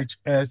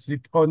DHS,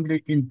 it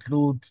only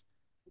includes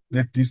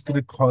the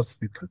district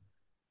hospital.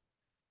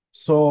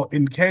 So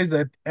in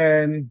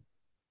KZN,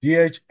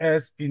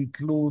 DHS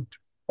include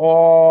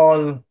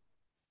all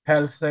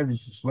health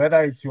services,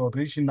 whether it's your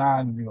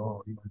regional,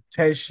 your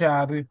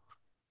tertiary,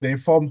 they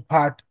form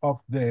part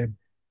of the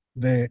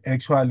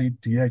actually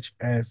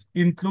DHS,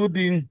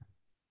 including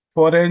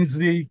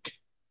forensic,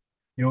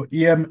 your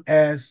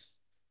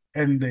EMS,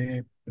 and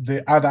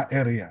the other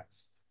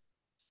areas.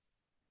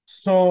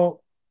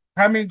 So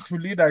coming to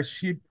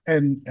leadership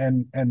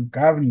and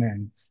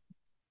governance,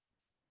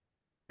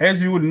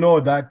 as you will know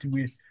that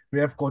we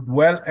have got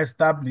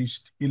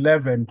well-established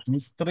 11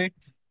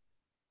 districts,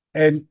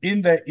 and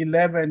in the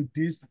 11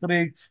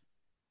 districts,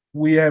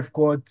 we have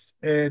got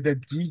the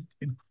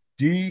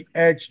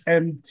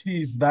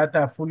DHMTs that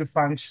are fully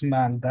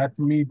functional, that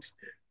meet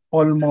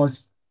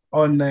almost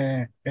on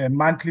a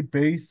monthly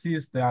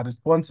basis. They are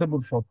responsible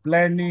for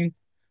planning,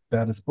 they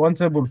are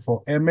responsible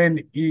for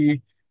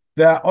M&E,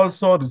 they are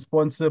also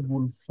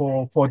responsible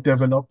for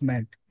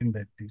development in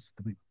the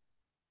district.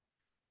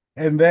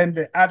 And then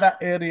the other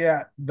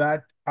area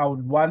that I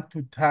would want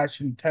to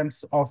touch in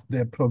terms of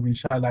the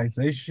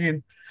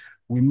provincialization,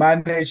 we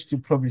managed to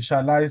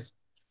provincialize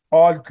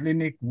all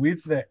clinics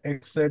with the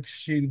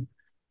exception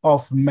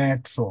of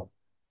Metro.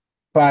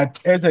 But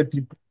as a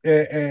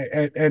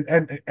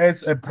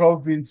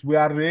province, we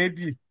are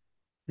ready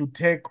to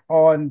take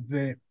on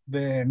the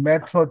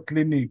Metro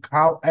clinic.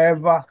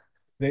 However,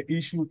 the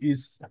issue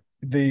is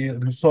the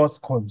resource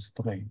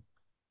constraint.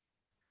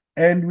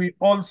 And we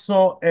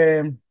also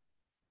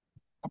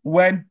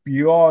went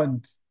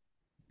beyond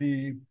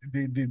the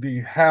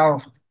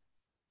health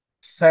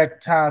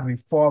sector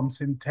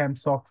reforms in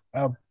terms of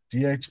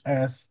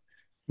DHS.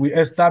 We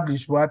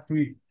established what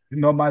we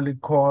normally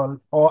call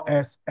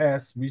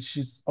OSS, which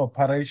is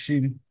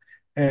Operation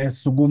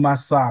Sukuma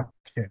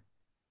Sakhe.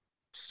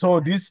 So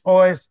this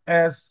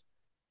OSS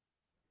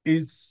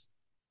is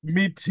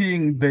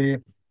meeting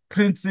the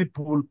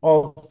principle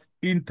of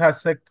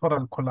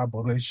intersectoral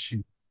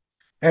collaboration.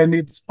 And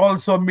it's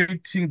also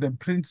meeting the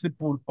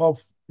principle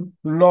of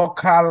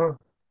local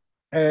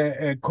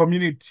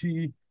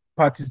community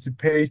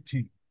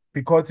participating,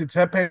 because it's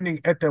happening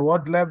at the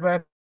ward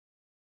level.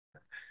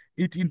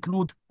 It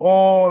includes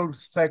all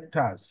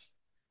sectors,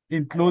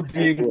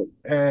 including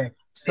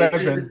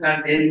service.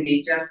 Then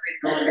they just said,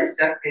 no, let's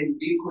just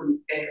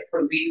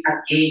convene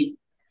again.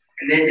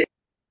 And then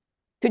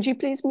Could you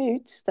please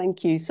mute?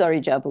 Thank you.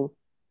 Sorry, Jabu.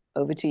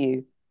 Over to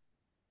you.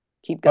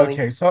 Keep going.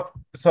 Okay, so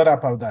sorry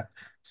about that.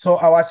 So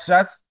I was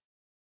just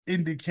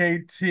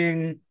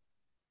indicating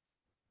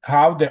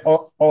how the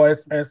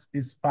OSS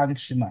is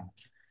functional.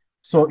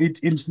 So it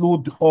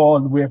includes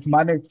all. We have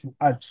managed to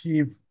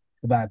achieve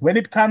that. When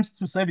it comes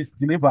to service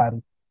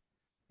delivery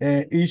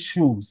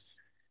issues,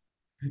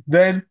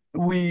 then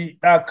we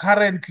are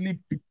currently,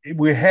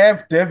 we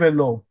have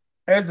developed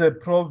as a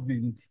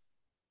province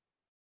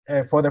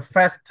for the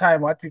first time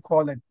what we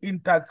call an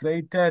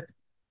integrated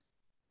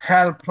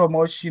health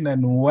promotion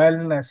and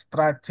wellness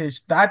strategy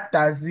that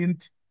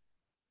doesn't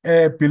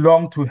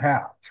belong to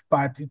health,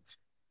 but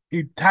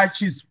it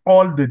touches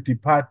all the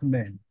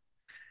departments.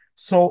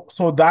 So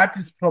that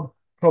is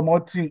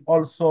promoting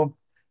also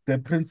the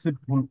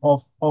principle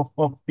of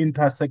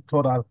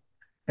intersectoral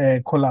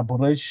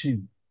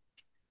collaboration.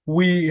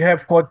 We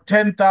have got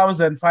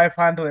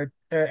 10,200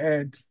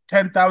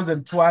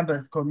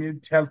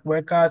 community health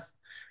workers,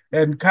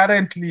 and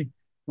currently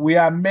we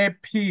are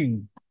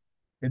mapping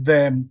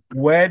them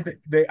where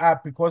they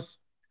are, because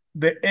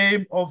the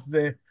aim of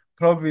the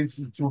province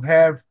is to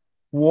have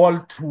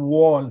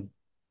wall-to-wall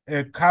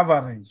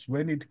coverage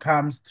when it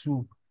comes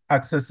to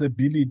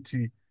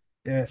accessibility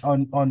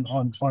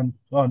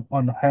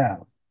on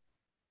health.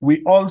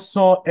 We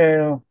also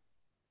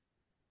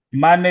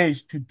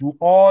manage to do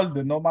all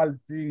the normal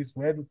things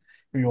when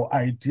your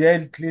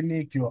ideal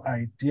clinic, your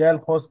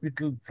ideal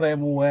hospital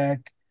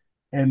framework,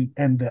 and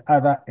the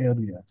other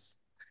areas.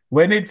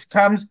 When it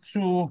comes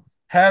to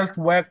health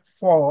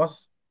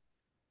workforce,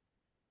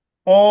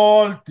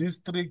 all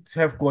districts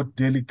have got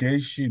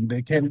delegation.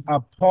 They can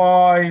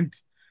appoint,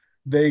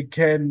 they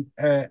can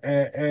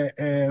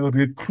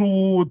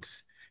recruit,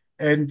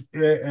 and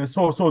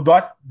so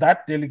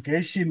that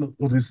delegation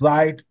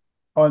reside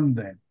on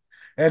them.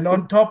 And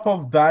on top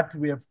of that,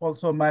 we have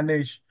also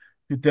managed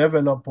to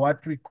develop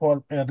what we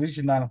call a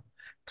regional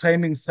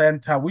training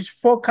center, which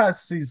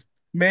focuses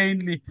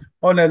mainly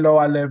on a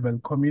lower level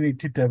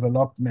community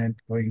development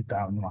going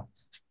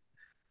downwards.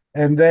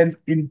 And then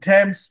in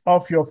terms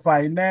of your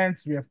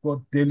finance, we have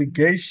got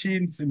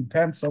delegations in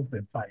terms of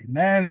the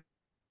finance,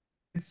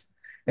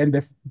 and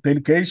the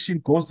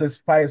delegation goes as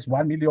far as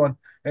 1 million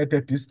at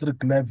the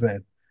district level.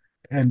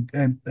 And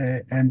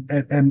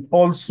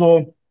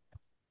also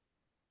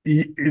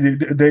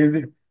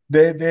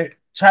the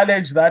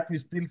challenge that we're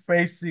still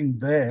facing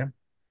there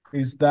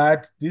is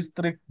that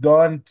district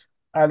don't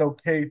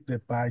allocate the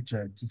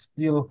budget. It's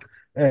still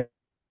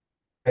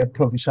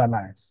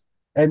provincialized.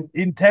 And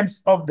in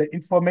terms of the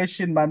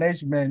information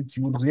management,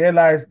 you will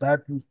realize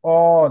that we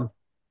all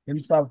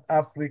in South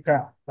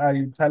Africa are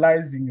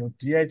utilizing your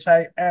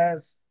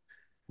DHIS.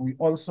 We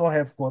also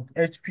have got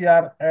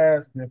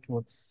HPRS, we have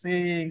got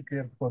SYNC, we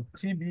have got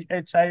TB,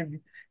 HIV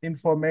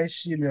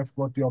information, we have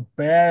got your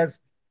BES,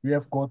 we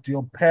have got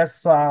your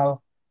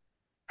PESAL.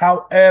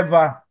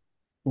 However,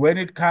 when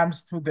it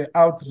comes to the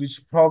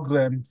outreach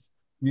programs,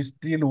 we're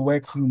still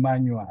working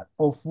manual,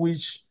 of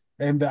which,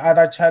 and the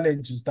other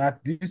challenge is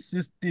that this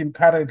system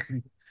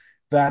currently,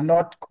 they are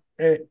not,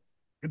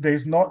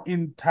 there's no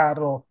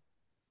intero,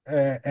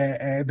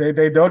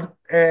 they don't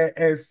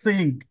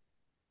sync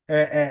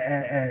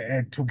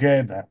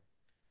together.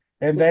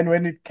 And then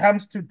when it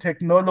comes to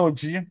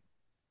technology,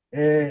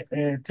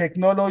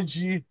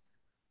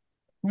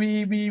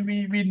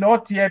 we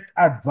not yet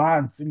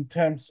advanced in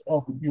terms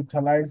of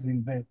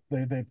utilizing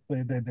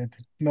the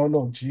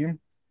technology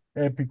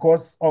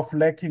because of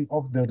lacking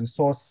of the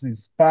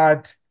resources.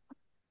 But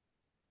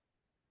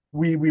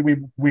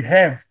we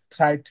have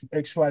tried to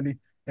actually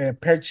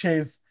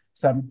purchase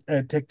some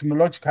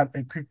technological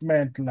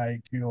equipment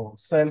like your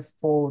cell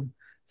phone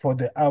for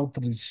the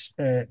outreach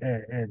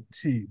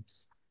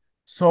teams.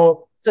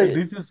 So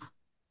this is...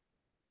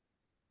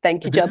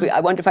 Thank you, Jabu.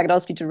 I wonder if I could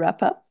ask you to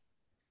wrap up.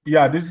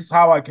 Yeah, this is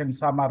how I can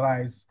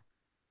summarize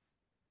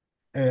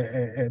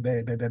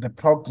the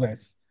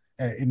progress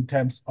in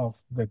terms of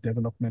the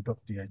development of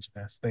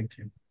DHS. Thank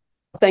you.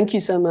 Thank you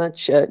so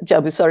much,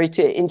 Jabu. Sorry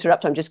to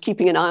interrupt. I'm just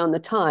keeping an eye on the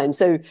time.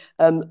 So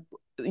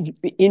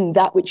in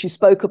that which you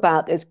spoke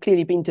about, there's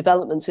clearly been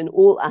developments in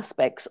all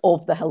aspects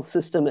of the health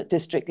system at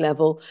district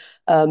level,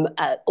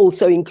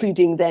 also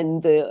including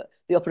then the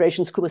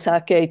operations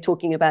Kumasake,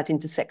 talking about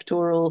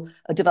intersectoral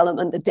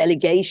development, the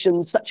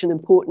delegation, such an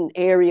important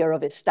area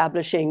of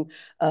establishing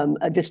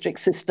a district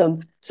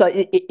system. So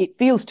it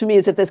feels to me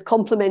as if there's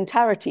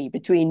complementarity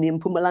between the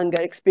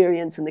Mpumalanga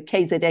experience and the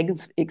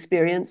KZN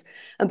experience.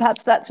 And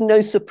perhaps that's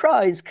no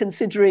surprise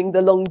considering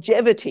the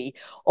longevity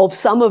of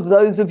some of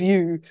those of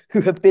you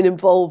who have been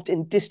involved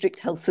in district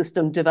health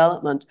system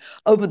development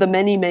over the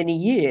many, many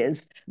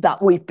years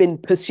that we've been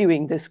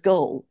pursuing this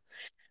goal.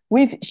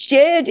 We've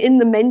shared in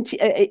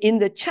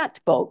the chat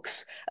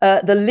box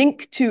the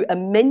link to a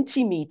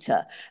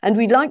Mentimeter, and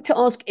we'd like to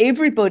ask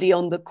everybody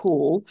on the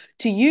call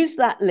to use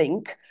that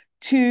link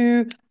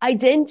to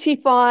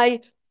identify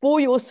for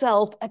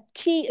yourself a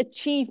key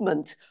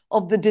achievement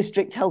of the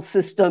district health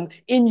system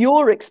in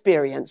your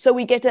experience, so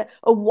we get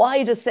a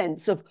wider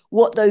sense of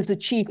what those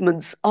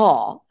achievements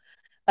are.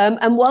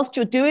 And whilst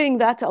you're doing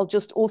that, I'll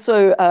just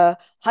also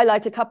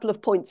highlight a couple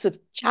of points of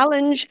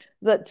challenge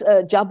that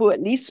Jabu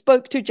at least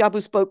spoke to.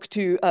 Jabu spoke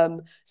to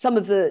some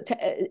of the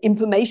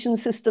information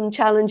system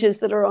challenges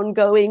that are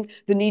ongoing,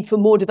 the need for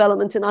more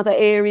development in other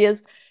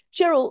areas.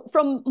 Cheryl,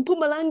 from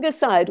Mpumalanga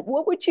side,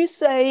 what would you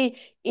say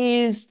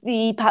is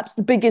perhaps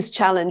the biggest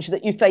challenge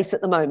that you face at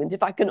the moment?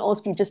 If I can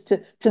ask you just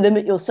to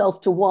limit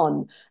yourself to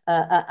one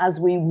as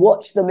we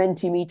watch the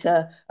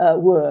Mentimeter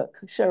work.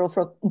 Cheryl,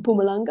 from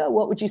Mpumalanga,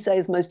 what would you say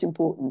is most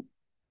important?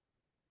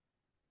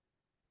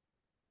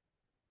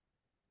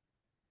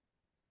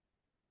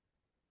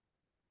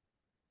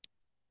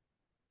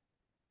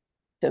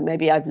 So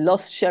maybe I've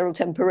lost Cheryl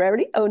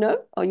temporarily. Oh no,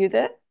 are you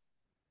there?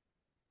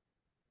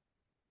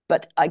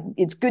 But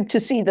it's good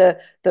to see the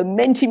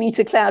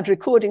Mentimeter cloud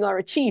recording our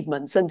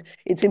achievements, and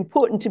it's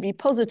important to be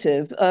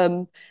positive.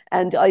 And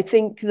I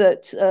think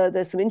that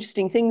there's some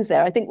interesting things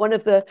there. I think one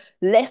of the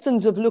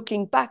lessons of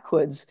looking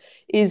backwards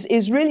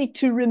is really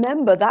to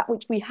remember that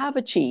which we have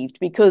achieved,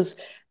 because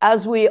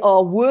as we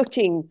are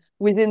working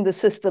within the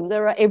system,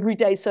 there are every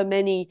day so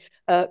many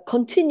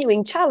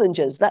continuing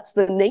challenges. That's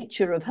the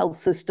nature of health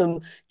system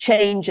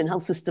change and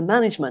health system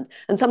management.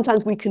 And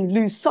sometimes we can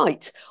lose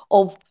sight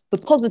of the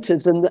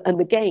positives and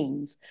the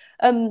gains.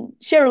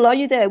 Cheryl, are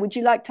you there? Would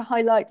you like to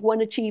highlight one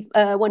Yes,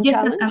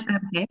 challenge?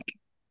 I'm back.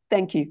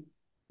 Thank you.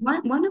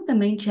 One of the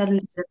main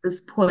challenges at this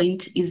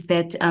point is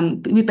that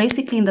we're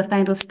basically in the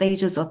final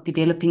stages of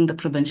developing the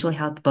provincial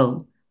health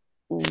bill.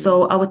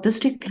 So our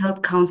district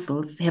health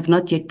councils have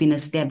not yet been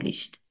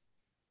established.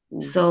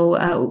 So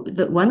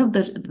one of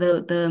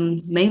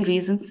the main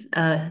reasons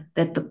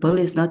that the bill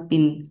has not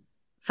been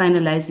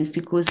finalized is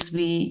because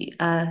we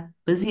are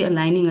busy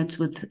aligning it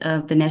with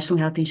the National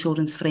Health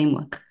Insurance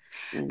Framework.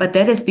 But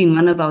that has been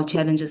one of our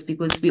challenges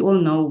because we all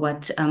know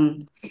what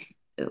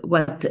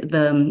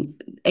the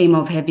aim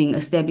of having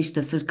established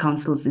district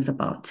councils is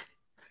about.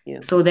 Yeah.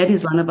 So that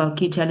is one of our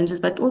key challenges,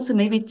 but also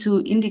maybe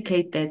to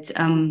indicate that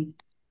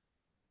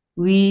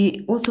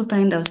we also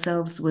find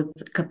ourselves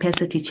with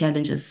capacity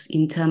challenges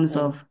in terms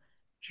of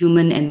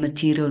human and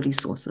material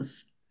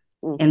resources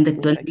and the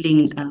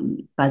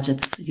dwindling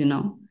budgets, you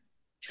know.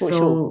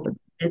 So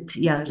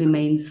that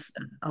remains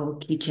our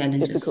key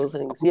challenges. Difficult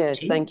things.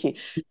 Yes, thank you.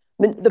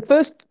 I mean, the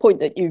first point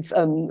that you've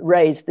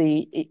raised,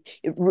 it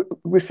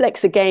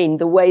reflects again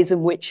the ways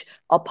in which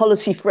our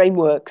policy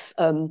frameworks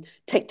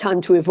take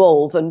time to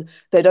evolve, and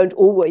they don't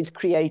always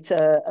create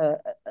a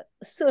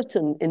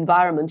certain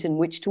environment in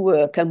which to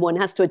work, and one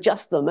has to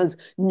adjust them as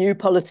new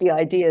policy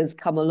ideas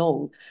come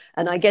along.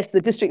 And I guess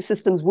the district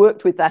systems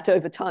worked with that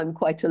over time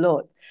quite a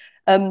lot.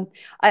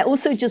 I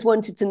also just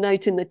wanted to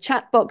note in the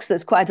chat box,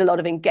 there's quite a lot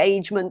of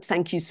engagement.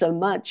 Thank you so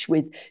much,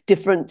 with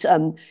different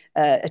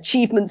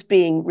achievements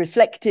being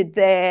reflected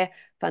there.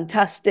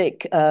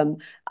 Fantastic. I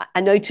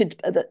noted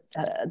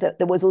that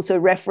there was also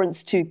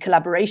reference to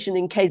collaboration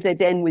in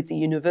KZN with the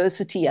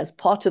university as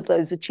part of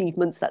those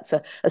achievements. That's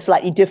a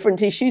slightly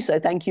different issue, so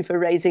thank you for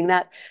raising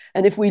that.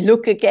 And if we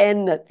look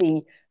again at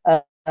the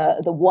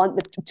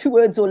 2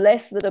 words or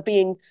less that are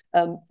being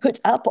put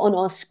up on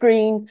our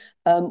screen,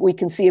 we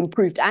can see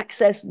improved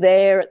access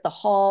there at the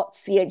heart,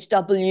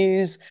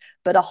 CHWs,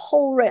 but a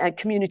whole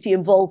community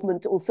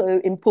involvement, also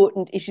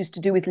important issues to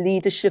do with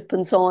leadership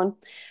and so on.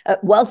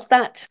 Whilst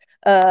that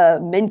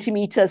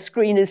Mentimeter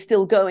screen is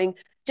still going,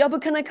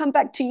 Jabu, can I come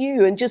back to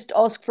you and just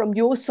ask from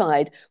your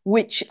side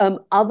which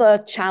other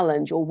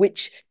challenge or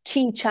which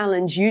key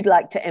challenge you'd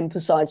like to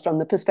emphasize from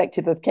the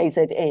perspective of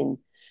KZN?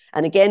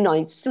 And again,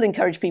 I still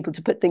encourage people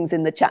to put things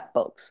in the chat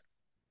box.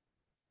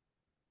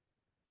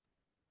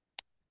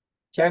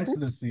 Thanks,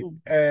 Lucy.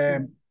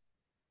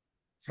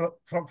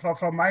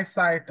 From my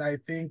side, I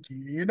think,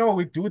 you know,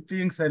 we do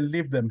things and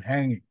leave them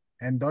hanging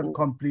and don't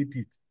complete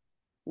it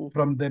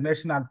from the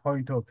national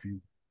point of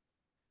view.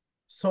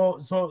 So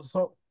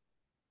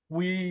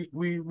we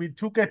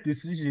took a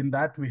decision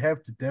that we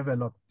have to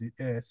develop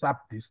the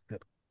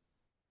sub-district.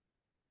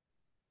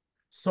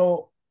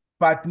 So,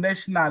 but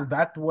national,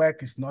 that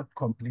work is not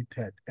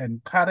completed.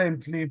 And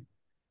currently,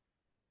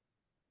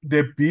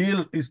 the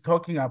bill is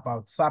talking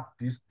about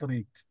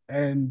sub-district.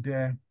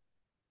 And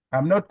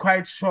I'm not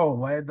quite sure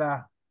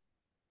whether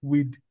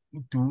we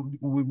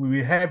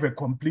have a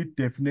complete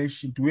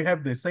definition. Do we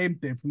have the same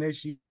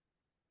definition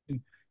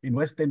in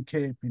Western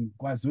Cape, in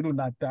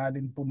KwaZulu-Natal,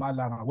 in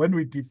Mpumalanga, when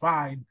we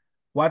define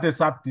what a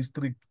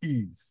sub-district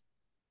is?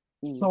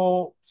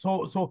 So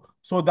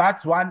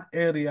that's one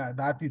area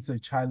that is a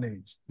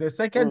challenge. The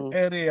second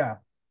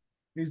area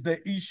is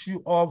the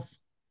issue of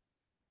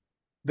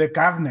the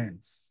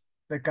governance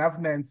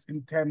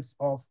in terms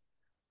of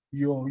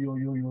your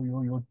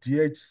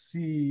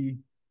DHC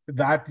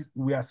that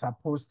we are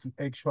supposed to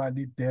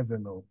actually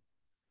develop,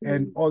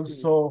 and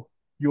also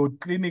your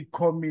clinic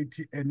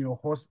committee and your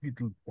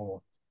hospital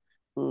board.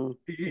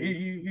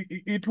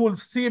 It will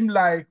seem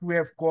like we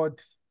have got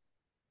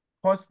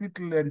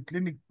hospital and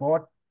clinic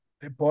board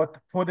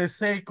for the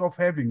sake of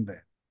having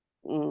them,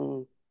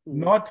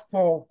 not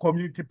for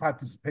community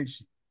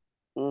participation,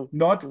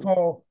 not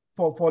for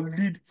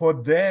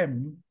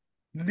them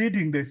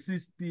leading the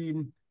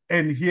system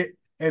and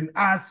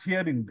us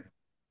hearing them.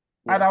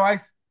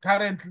 Otherwise,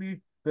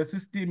 currently the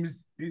system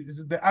is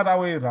the other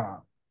way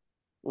around.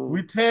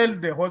 We tell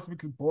the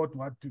hospital board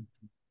what to do,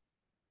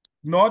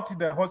 not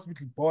the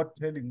hospital board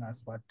telling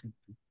us what to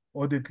do,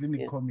 or the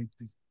clinic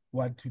committee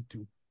what to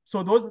do.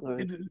 So those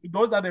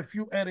are the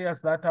few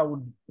areas that I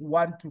would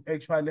want to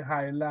actually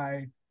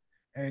highlight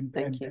and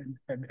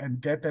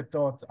get a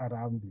thought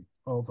around it.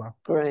 Over.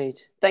 Great.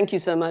 Thank you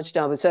so much,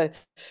 Dava. So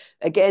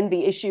again,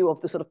 the issue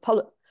of the sort of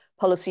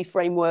policy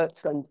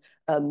frameworks, and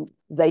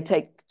they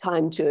take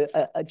time to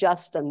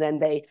adjust, and then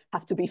they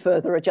have to be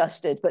further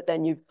adjusted. But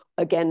then you've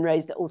again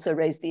also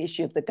raised the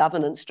issue of the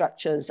governance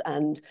structures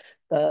and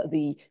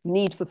the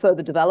need for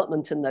further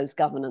development in those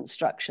governance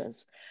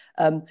structures.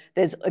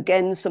 There's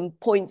again some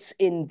points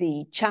in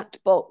the chat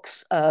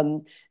box,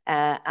 and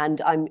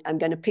I'm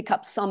going to pick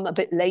up some a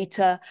bit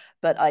later,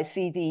 but I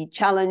see the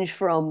challenge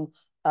from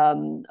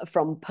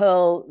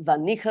Pearl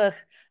van Niekerk.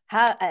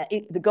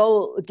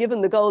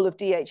 Given the goal of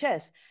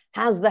DHS,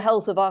 has the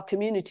health of our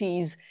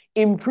communities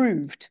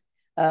improved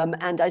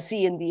And I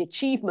see in the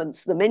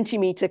achievements, the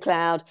Mentimeter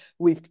cloud,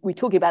 we're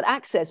talking about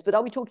access, but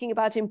are we talking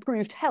about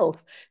improved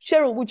health?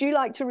 Cheryl, would you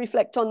like to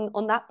reflect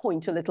on that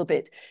point a little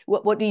bit?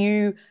 What do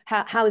you,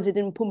 how is it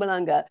in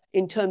Mpumalanga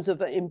in terms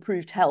of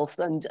improved health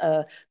and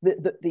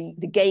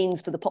the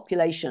gains for the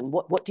population?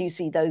 What do you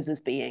see those as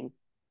being?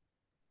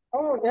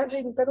 Oh, there's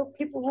a lot of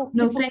people who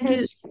No,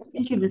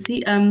 thank you,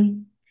 Lucy.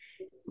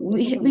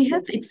 We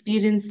have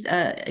experienced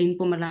in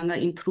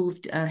Mpumalanga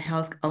improved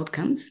health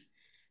outcomes.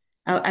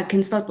 I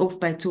can start off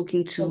by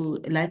talking to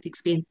life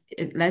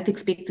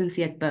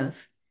expectancy at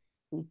birth.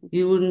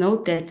 You will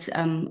note that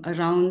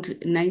around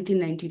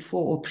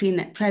 1994 or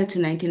prior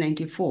to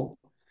 1994,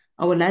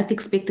 our life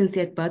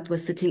expectancy at birth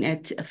was sitting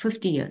at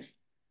 50 years.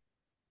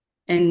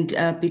 And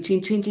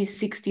between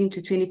 2016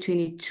 to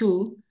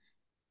 2022,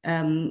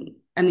 to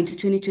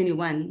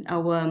 2021,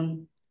 our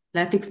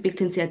life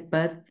expectancy at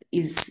birth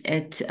is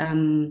at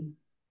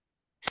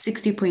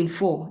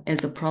 60.4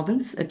 as a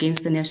province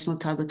against the national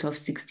target of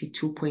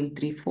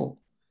 62.34.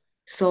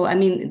 So,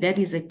 that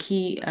is a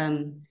key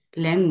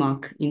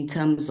landmark in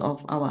terms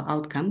of our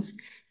outcomes.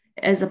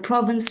 As a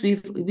province,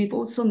 we've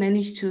also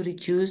managed to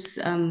reduce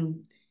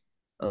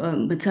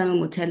maternal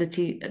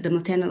mortality, the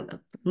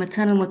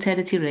maternal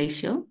mortality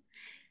ratio.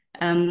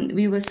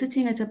 We were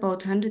sitting at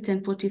about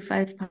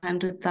 145 per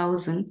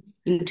 100,000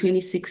 in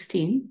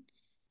 2016.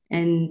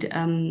 And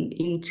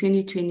in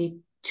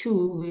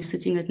 2022, we're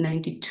sitting at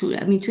 92.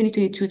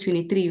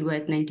 2022-23, we were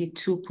at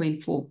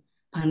 92.4 per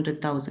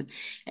 100,000.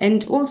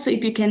 And also,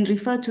 if you can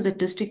refer to the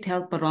District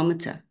Health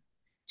Barometer,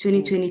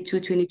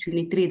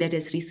 2022-2023, that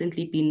has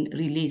recently been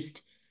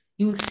released,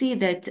 you'll see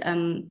that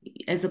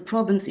as a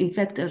province, in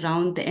fact,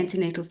 around the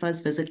antenatal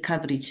first visit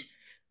coverage,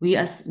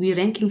 we're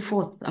ranking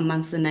 4th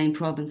amongst the 9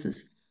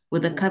 provinces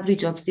with a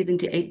coverage of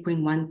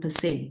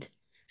 78.1%.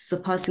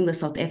 surpassing the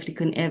South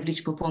African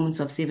average performance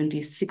of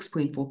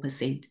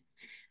 76.4%.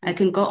 I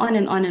can go on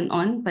and on and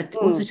on, but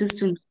also just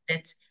to note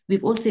that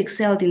we've also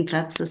excelled in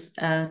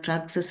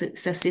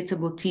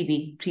drug-susceptible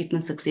TB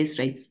treatment success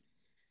rates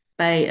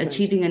by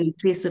achieving an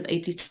impressive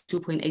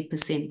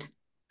 82.8%,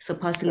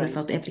 surpassing the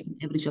South African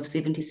average of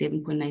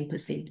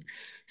 77.9%.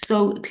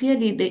 So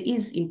clearly there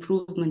is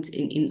improvement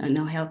in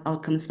our health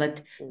outcomes,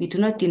 but we do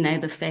not deny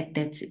the fact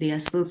that there are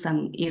still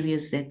some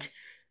areas that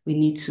we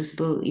need to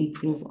still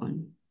improve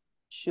on.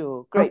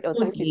 Sure, great. Oh,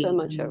 thank you so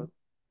much, Cheryl.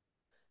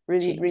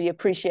 Really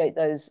appreciate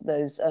those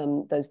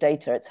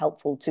data. It's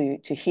helpful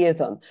to hear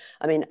them.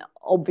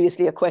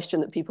 Obviously, a question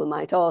that people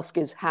might ask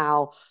is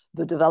how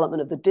the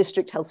development of the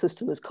district health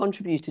system has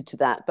contributed to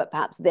that, but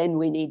perhaps then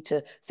we need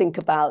to think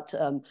about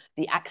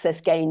the access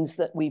gains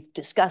that we've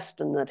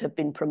discussed and that have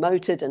been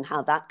promoted and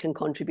how that can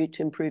contribute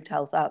to improved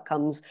health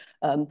outcomes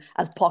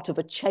as part of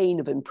a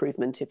chain of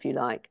improvement, if you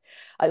like.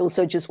 I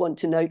also just want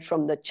to note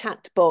from the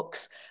chat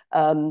box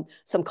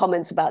some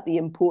comments about the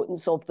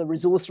importance of the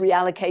resource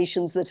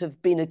reallocations that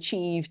have been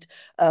achieved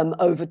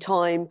over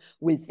time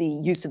with the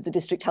use of the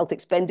district health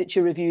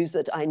expenditure reviews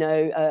that I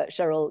know,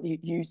 Cheryl,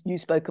 you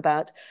spoke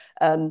about,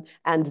 and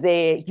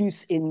their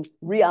use in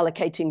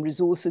reallocating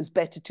resources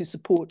better to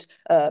support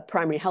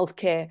primary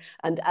healthcare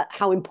and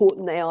how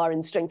important they are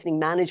in strengthening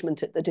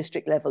management at the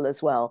district level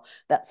as well.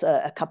 That's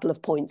a couple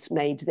of points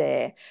made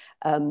there.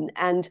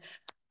 And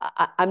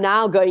I'm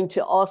now going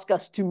to ask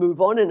us to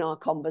move on in our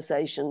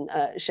conversation,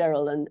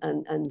 Cheryl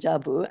and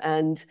Jabu,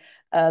 and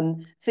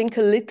think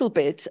a little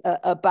bit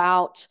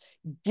about,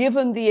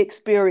 given the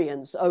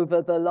experience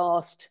over the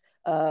last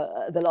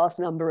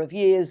number of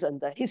years and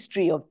the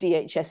history of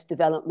DHS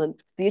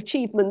development, the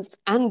achievements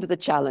and the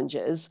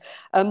challenges,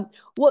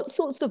 what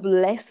sorts of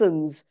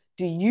lessons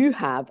do you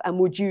have and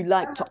would you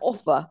like to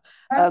offer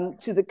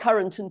to the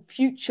current and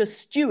future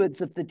stewards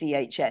of the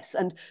DHS?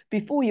 And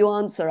before you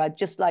answer, I'd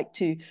just like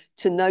to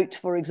note,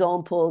 for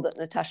example, that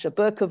Natasha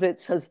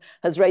Berkowitz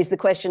has raised the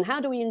question, how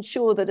do we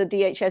ensure that a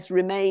DHS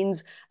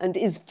remains and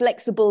is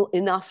flexible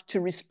enough to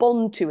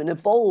respond to and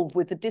evolve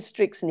with the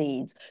district's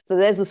needs? So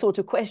there's a sort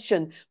of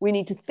question we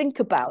need to think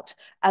about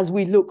as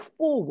we look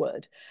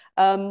forward.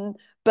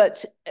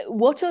 But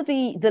what are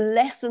the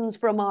lessons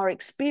from our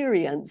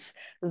experience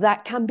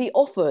that can be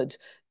offered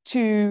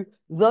to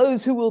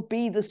those who will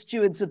be the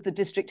stewards of the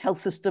district health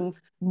system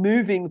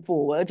moving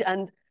forward?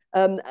 And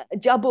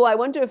Jabu, I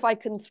wonder if I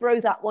can throw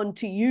that one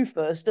to you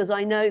first, as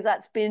I know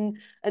that's been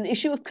an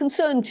issue of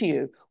concern to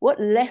you. What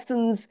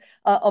lessons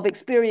of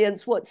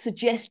experience, what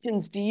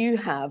suggestions do you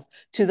have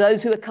to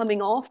those who are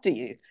coming after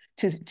you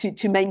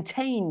to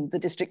maintain the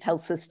district health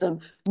system,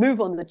 move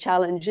on the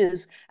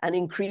challenges and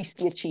increase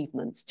the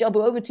achievements?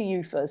 Jabu, over to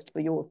you first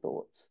for your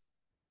thoughts.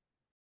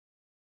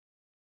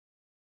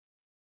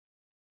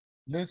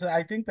 Listen,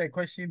 I think the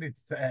question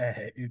is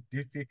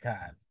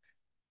difficult.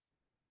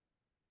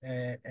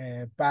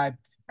 But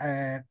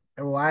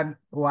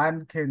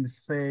one can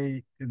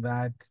say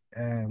that,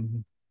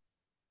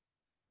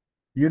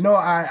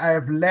 I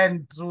have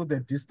learned through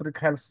the district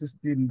health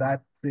system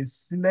that the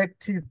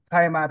selective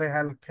primary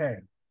health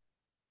care,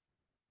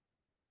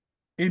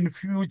 in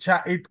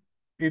future, it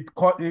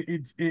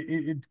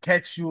can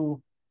catch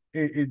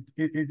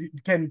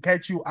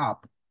you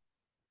up.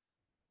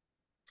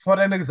 for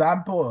an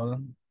example,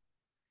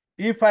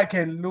 if I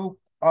can look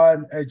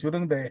on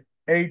during the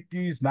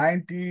 80s,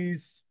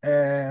 90s,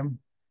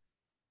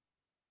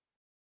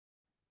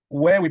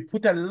 where we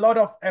put a lot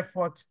of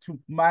effort to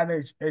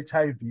manage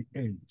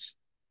HIV/AIDS.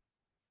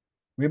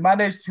 We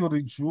managed to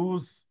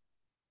reduce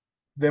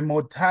the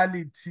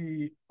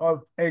mortality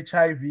of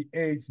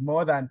HIV/AIDS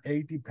more than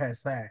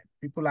 80%.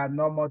 People are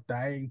no more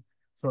dying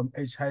from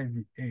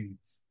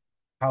HIV/AIDS.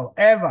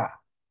 However,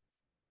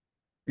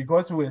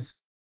 because we're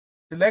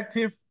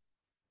selective,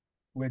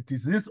 we're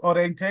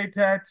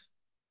disease-orientated,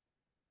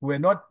 we're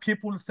not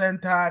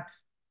people-centered,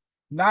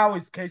 now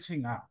it's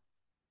catching up.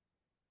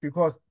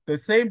 Because the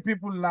same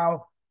people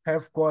now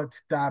have got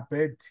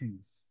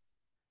diabetes,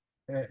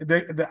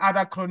 the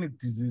other chronic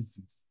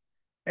diseases.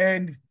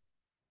 And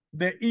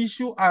the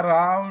issue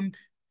around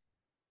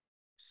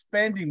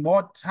spending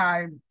more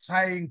time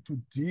trying to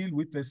deal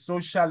with the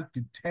social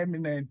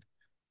determinant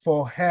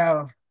for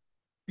health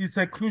is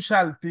a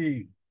crucial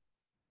thing.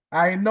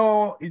 I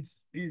know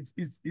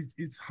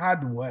it's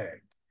hard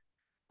work,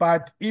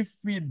 but if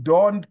we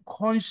don't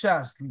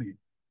consciously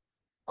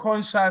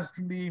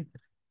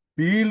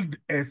build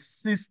a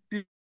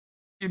system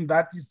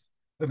that is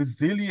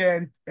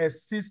resilient, a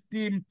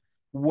system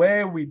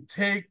where we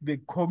take the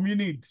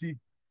community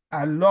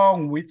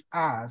along with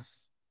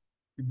us,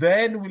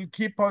 then we'll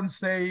keep on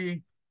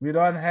saying we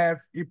don't have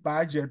a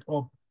budget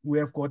or we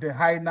have got a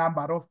high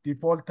number of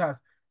defaulters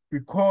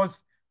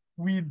because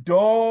we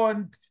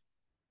don't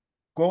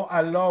go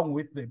along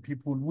with the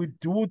people. We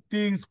do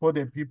things for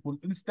the people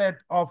instead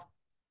of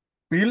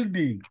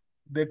building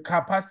the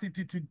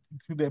capacity to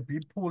the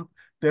people,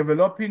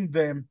 developing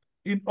them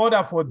in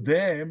order for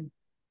them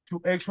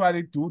to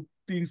actually do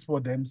things for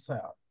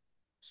themselves.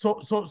 So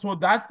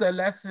that's the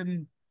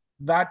lesson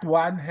that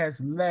one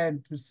has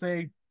learned, to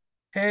say,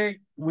 hey,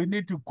 we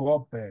need to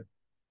go back.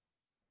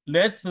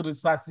 Let's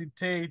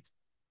resuscitate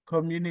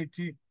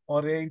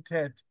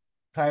community-oriented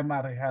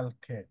primary health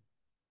care.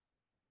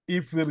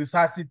 If we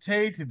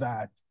resuscitate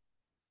that,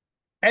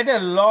 at the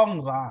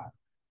long run,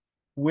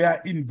 we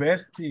are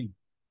investing,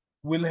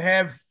 we'll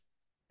have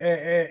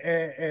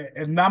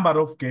a number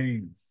of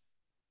gains.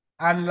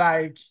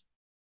 Unlike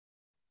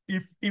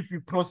if we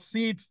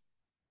proceed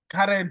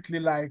currently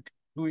like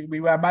we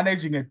were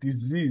managing a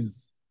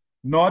disease,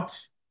 not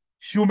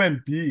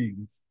human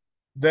beings,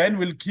 then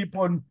we'll keep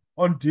on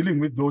dealing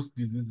with those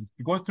diseases,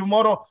 because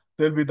tomorrow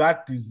there'll be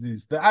that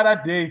disease. The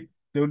other day,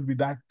 there will be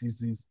that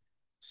disease.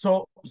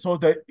 So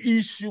the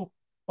issue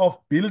of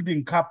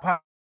building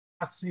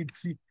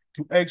capacity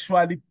to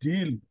actually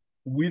deal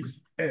with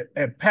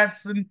a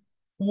person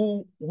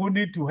who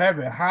need to have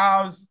a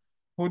house,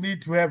 who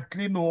need to have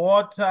clean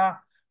water,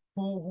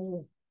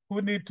 who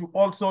need to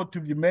also to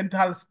be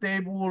mental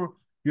stable,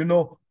 you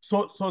know.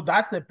 So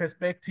that's the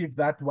perspective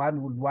that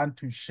one would want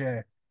to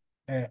share.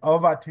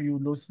 Over to you,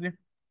 Lucy.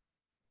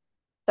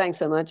 Thanks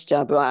so much,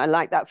 Jabu. I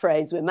like that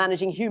phrase. We're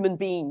managing human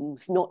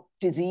beings, not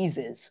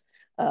diseases.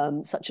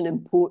 Such an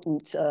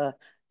important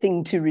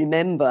thing to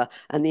remember,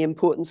 and the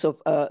importance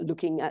of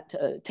looking at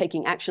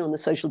taking action on the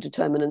social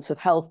determinants of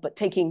health, but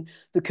taking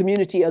the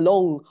community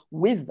along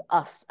with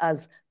us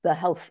as the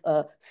health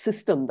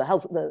system.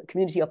 The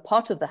community are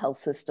part of the health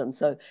system,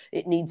 so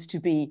it needs to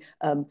be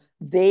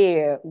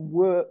their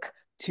work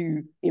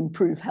to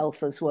improve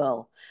health as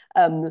well.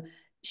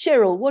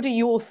 Cheryl, what are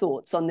your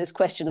thoughts on this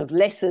question of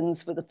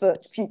lessons for the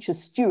future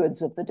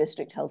stewards of the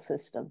district health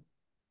system?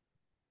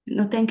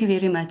 No, thank you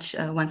very much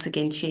once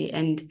again, Chair.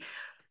 And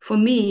for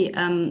me,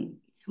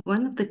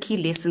 one of the key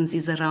lessons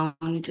is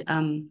around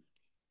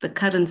the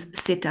current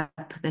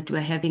setup that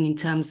we're having in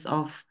terms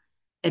of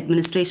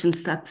administration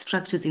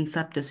structures in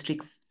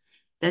sub-districts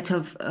that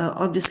have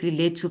obviously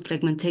led to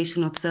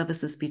fragmentation of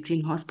services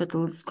between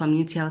hospitals,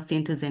 community health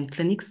centers, and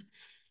clinics.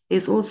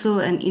 There's also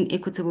an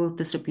inequitable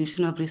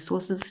distribution of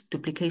resources,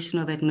 duplication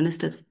of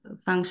administrative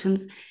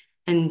functions,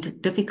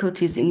 and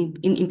difficulties in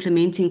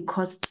implementing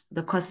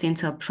the cost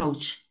center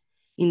approach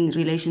in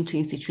relation to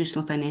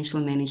institutional financial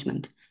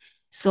management.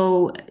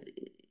 So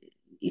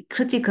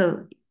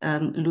critical,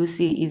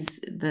 Lucy,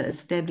 is the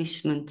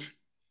establishment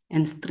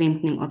and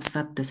strengthening of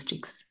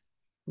sub-districts.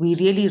 We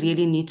really,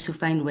 really need to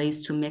find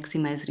ways to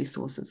maximize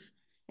resources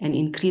and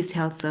increase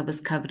health service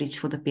coverage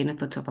for the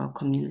benefit of our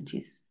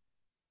communities.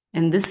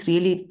 And this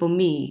really, for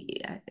me,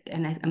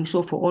 and I'm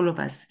sure for all of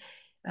us,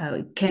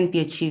 can be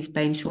achieved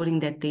by ensuring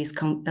that there's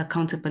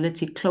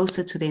accountability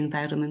closer to the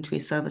environment where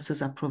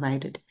services are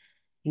provided,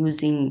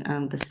 using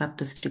the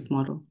sub-district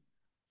model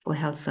for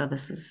health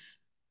services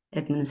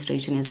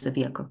administration as a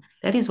vehicle.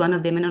 That is one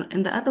of them.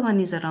 And the other one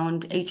is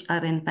around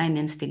HR and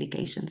finance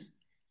delegations.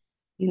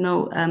 You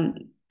know,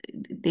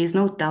 there's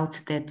no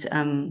doubt that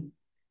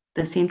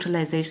the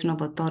centralization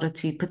of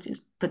authority,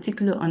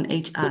 particularly on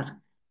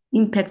HR,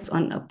 impacts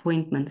on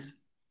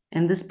appointments.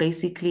 And this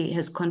basically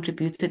has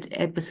contributed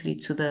adversely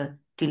to the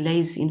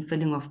delays in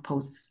filling of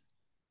posts.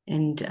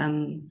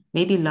 And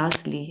maybe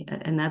lastly,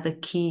 another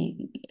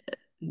key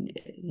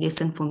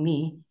lesson for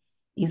me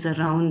is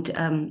around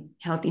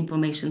health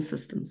information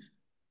systems.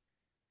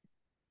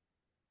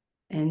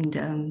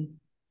 And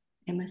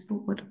Am I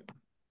still audible?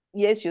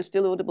 Yes, you're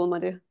still audible, my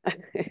dear.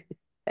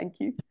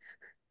 Thank you.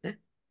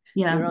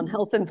 Yeah. You're on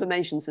health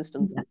information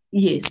systems.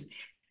 Yes.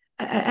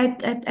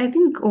 I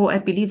think, or I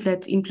believe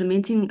that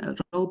implementing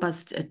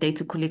robust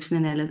data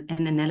collection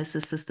and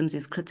analysis systems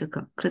is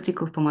critical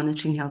for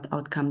monitoring health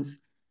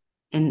outcomes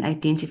and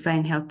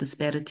identifying health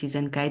disparities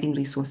and guiding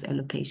resource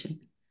allocation.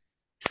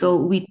 So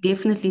we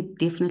definitely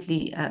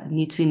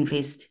need to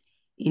invest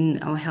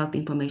in our health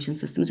information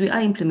systems. We are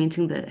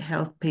implementing the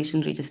health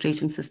patient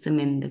registration system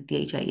in the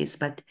DHIS,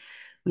 but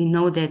we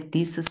know that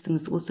these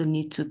systems also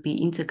need to be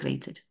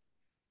integrated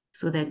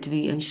so that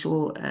we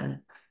ensure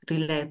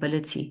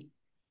reliability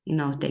in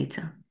our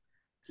data.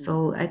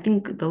 So I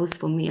think those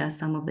for me are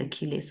some of the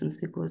key lessons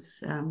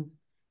because,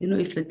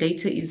 if the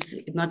data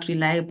is not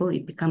reliable,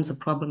 it becomes a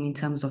problem in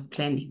terms of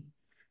planning.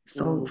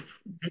 So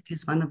that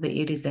is one of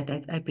the areas that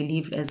I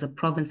believe as a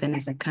province and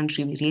as a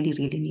country, we really,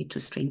 really need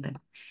to strengthen.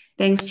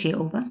 Thanks, Chair.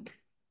 Over.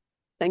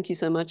 Thank you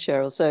so much,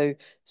 Cheryl.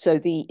 So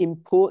the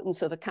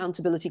importance of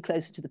accountability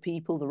closer to the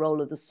people, the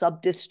role of the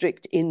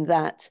sub-district in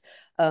that,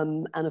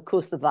 and of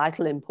course the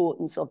vital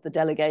importance of the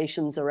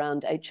delegations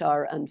around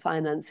HR and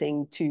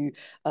financing to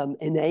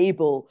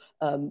enable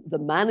the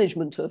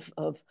management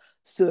of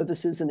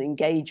services and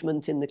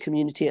engagement in the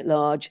community at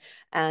large,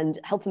 and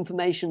health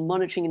information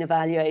monitoring and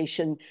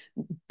evaluation,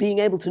 being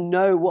able to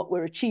know what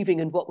we're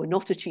achieving and what we're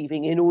not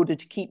achieving in order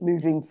to keep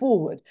moving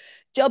forward.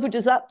 Jabu,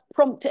 does that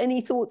prompt any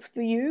thoughts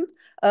for you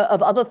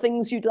of other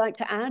things you'd like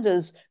to add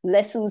as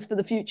lessons for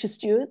the future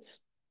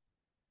stewards?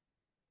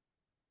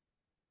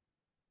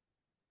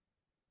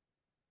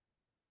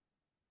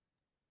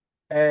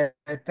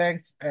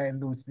 Thanks,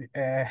 Lucy.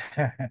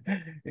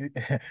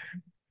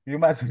 You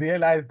must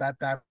realize that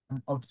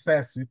I'm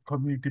obsessed with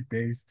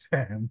community-based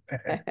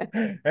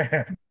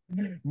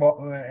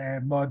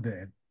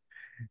model.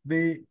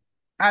 The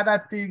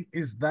other thing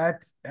is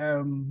that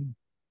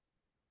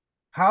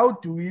how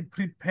do we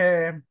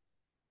prepare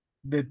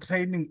the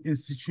training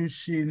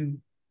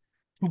institution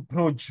to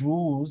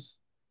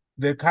produce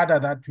the cadre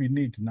that we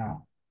need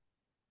now?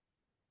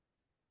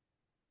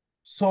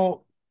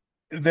 So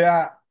there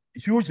are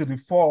huge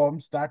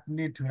reforms that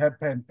need to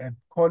happen at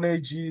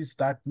colleges,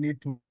 that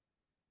need to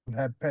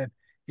happen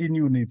in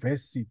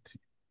university,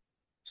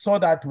 so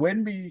that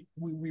when we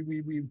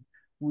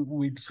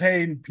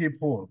train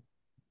people,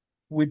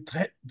 we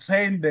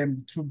train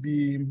them to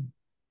be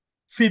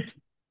fit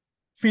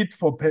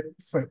for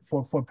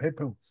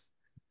purpose.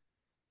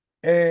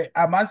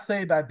 I must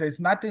say that there's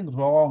nothing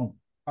wrong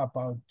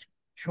about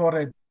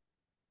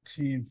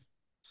curative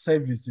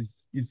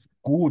services. It's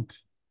good.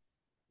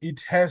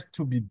 It has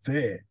to be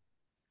there.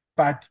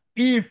 But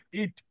if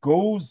it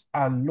goes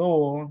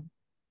alone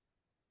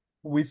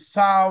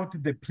without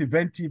the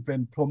preventive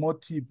and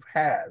promotive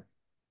health,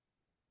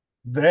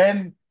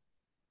 then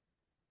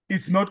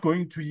it's not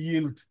going to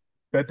yield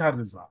better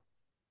results.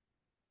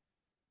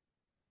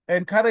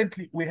 And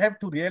currently, we have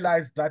to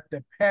realize that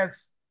the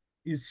purse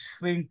is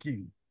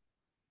shrinking.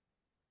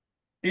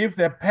 If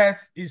the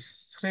purse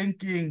is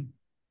shrinking,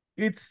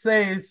 it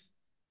says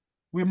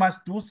we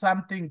must do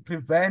something,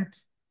 prevent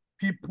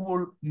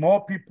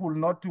more people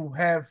not to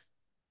have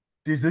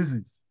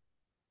diseases,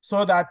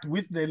 so that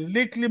with the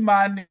little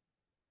money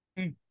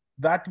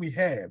that we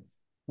have,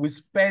 we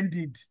spend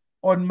it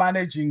on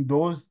managing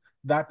those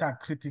that are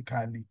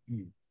critically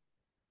ill.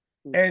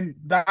 And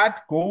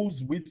that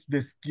goes with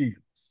the skills.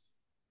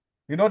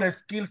 The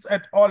skills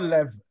at all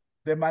levels,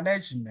 the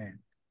management,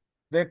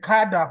 the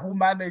cadre who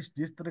manage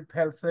district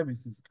health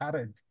services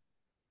currently.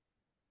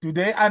 Do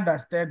they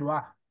understand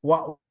why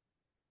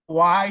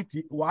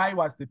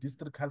was the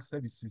district health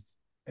services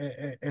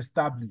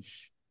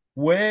established?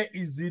 Where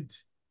is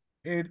it?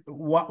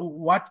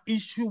 What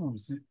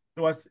issues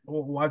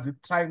was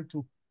it trying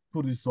to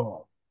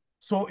resolve?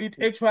 So it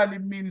actually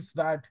means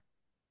that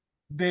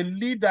the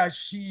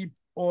leadership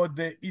or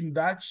the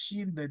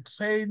induction, the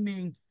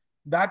training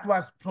that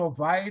was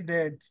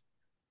provided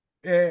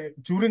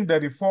during the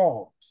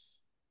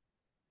reforms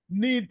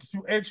need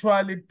to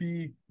actually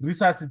be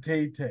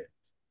resuscitated,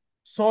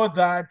 so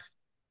that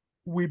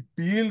we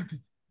build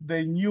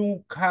the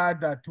new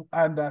cadre to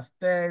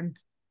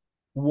understand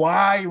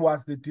why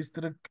was the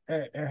district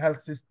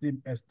health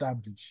system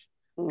established,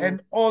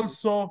 and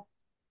also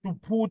to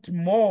put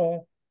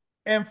more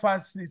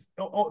emphasis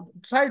or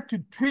try to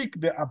tweak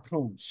the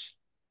approach,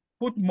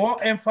 put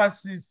more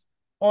emphasis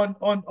on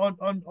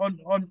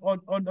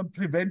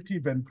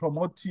preventive and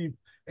promotive,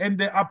 and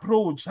the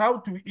approach, how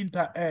to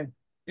interact.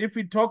 If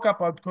we talk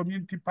about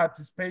community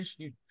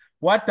participation,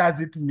 what does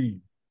it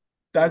mean?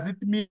 Does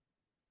it mean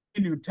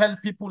you tell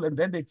people and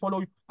then they follow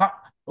you?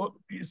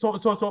 So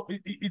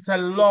it's a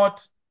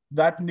lot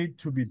that need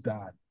to be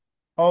done.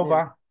 Over.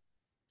 Yeah.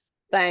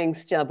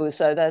 Thanks, Jabu.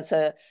 So that's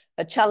a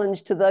a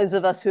challenge to those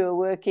of us who are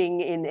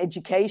working in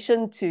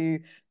education to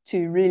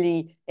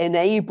really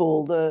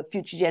enable the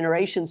future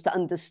generations to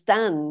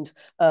understand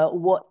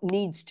what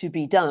needs to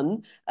be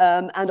done.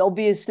 And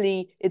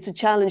obviously, it's a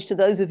challenge to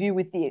those of you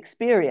with the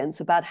experience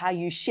about how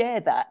you share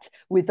that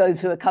with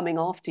those who are coming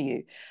after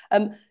you.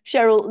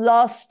 Cheryl,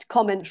 last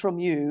comment from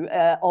you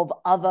of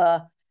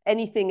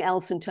anything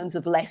else in terms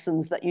of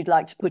lessons that you'd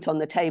like to put on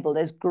the table.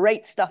 There's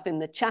great stuff in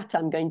the chat.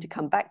 I'm going to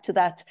come back to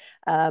that.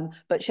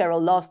 But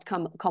Cheryl, last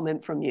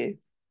comment from you.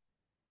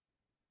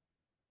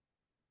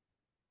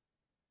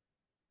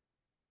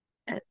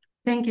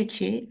 Thank you,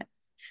 Chair.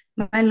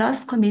 My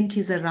last comment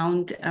is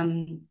around,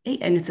 and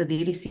it's a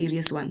very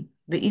serious one,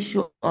 the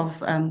issue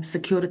of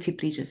security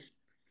breaches.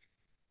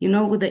 You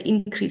know, with the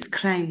increased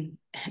crime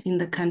in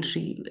the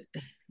country,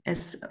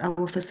 as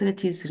our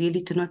facilities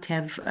really do not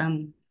have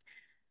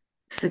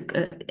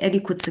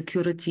adequate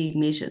security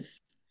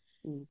measures.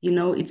 You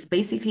know, it's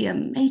basically a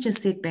major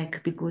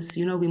setback because,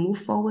 you know, we move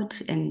forward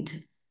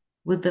and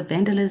with the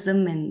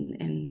vandalism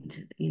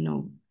and you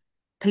know,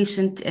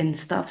 patient and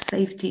staff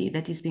safety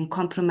that is being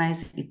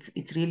compromised,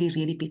 it's really,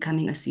 really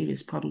becoming a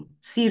serious problem,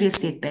 serious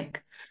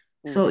setback.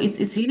 So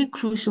it's really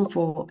crucial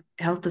for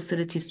health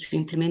facilities to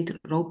implement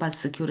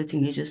robust security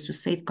measures to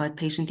safeguard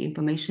patient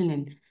information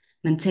and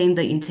maintain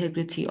the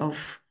integrity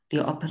of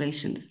their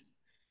operations.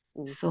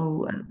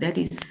 So that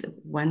is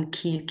one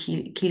key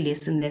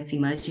lesson that's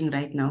emerging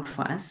right now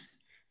for us.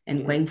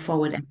 And going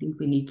forward, I think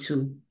we need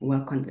to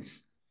work on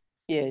this.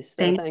 Yes,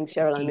 thanks,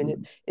 Cheryl. I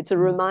mean, it's a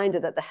reminder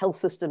that the health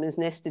system is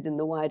nested in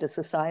the wider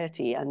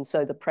society. And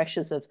so the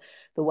pressures of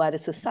the wider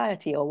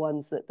society are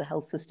ones that the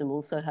health system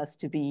also has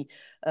to be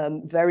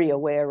very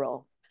aware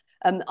of.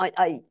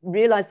 I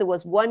realized there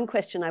was one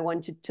question I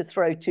wanted to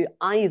throw to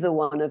either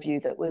one of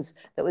you that was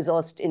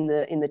asked in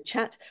the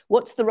chat.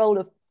 What's the role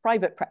of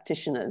private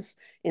practitioners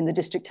in the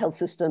district health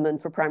system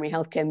and for primary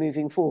healthcare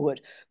moving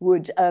forward?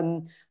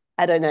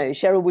 I don't know,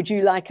 Cheryl, would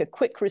you like a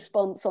quick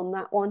response on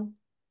that one?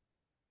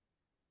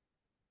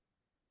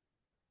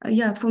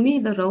 Yeah, for me,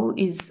 the role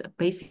is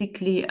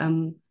basically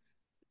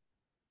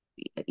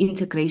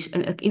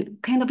integration,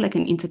 kind of like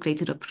an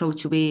integrated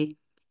approach where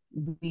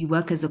we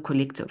work as a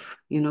collective,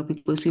 you know,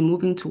 because we're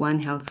moving to one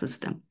health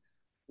system.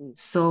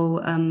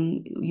 So,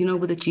 you know,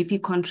 with the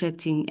GP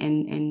contracting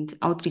and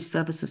outreach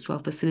services to our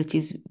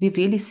facilities, we've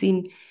really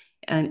seen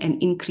an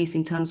increase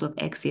in terms of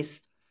access.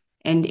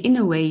 And in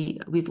a way,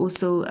 we've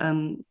also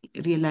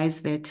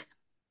realized that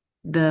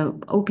the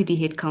OPD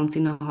headcounts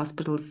in our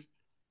hospitals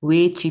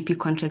where GP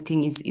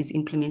contracting is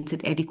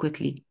implemented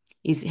adequately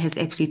has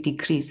actually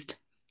decreased.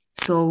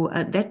 So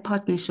that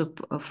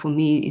partnership for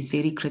me is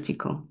very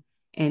critical.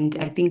 And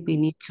I think we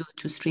need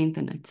to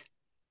strengthen it.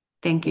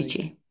 Thank you,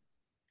 Chair.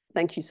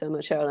 Thank you so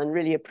much, Cheryl, and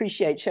really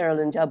appreciate,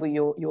 Cheryl and Jabu,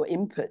 your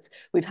input.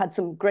 We've had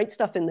some great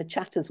stuff in the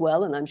chat as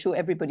well, and I'm sure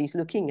everybody's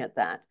looking at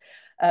that.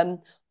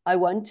 I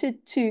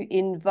wanted to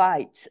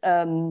invite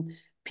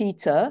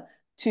Peter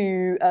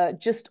to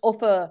just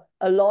offer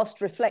a last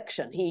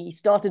reflection. He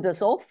started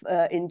us off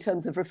in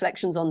terms of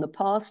reflections on the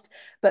past,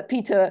 but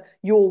Peter,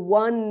 your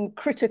one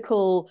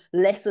critical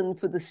lesson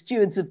for the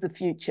stewards of the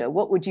future,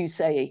 what would you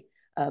say,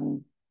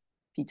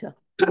 Peter?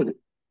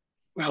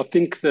 Well, I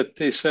think that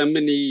there's so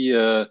many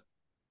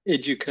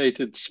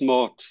educated,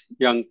 smart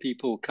young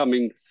people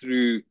coming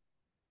through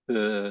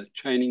the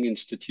training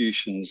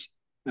institutions,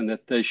 and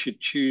that they should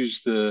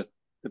choose the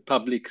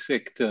public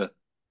sector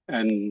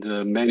and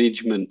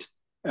management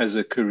as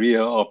a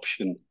career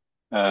option.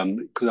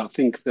 Because I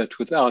think that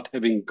without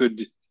having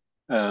good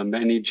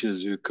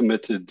managers who are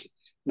committed,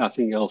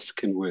 nothing else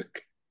can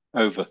work.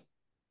 Over.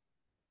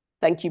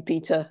 Thank you,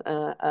 Peter.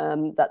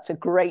 That's a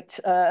great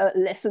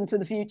lesson for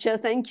the future.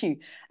 Thank you.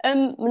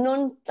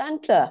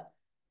 Nonhlanhla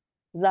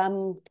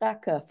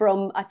Zamdaka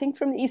from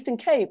the Eastern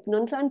Cape.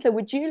 Nonhlanhla,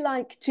 would you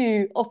like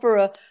to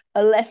offer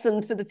a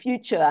lesson for the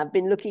future? I've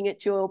been looking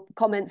at your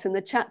comments in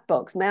the chat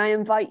box. May I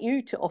invite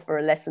you to offer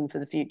a lesson for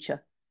the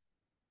future?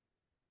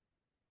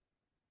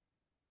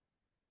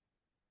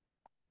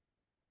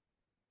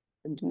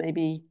 And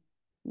maybe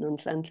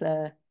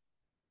Nonhlanhla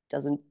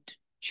doesn't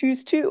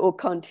choose to or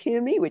can't hear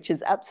me, which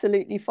is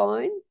absolutely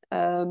fine.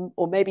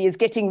 Or maybe is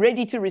getting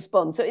ready to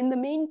respond. So in the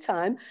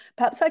meantime,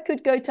 perhaps I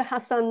could go to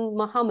Hassan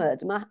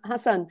Mohammed.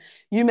 Hassan,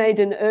 you made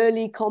an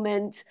early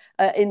comment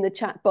in the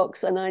chat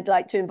box, and I'd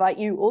like to invite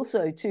you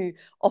also to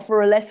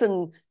offer a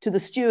lesson to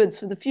the stewards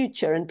for the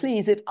future. And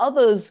please, if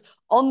others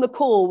on the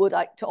call would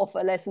like to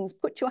offer lessons,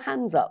 put your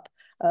hands up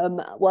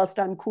whilst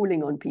I'm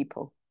calling on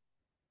people.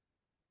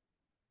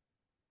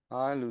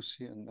 Hi,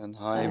 Lucy, and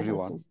hi,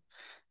 everyone.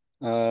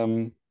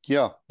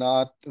 Yeah,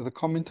 the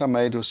comment I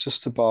made was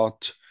just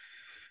about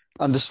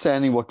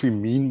understanding what we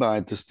mean by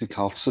a district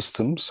health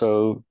system.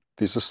 So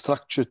there's a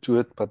structure to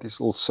it, but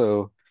there's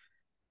also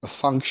a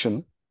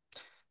function.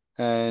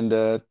 And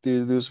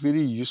there's a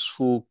very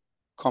useful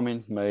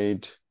comment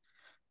made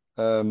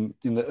in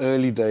the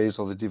early days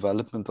of the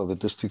development of the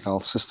district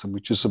health system,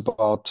 which is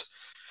about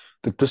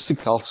the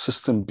district health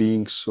system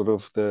being sort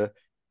of the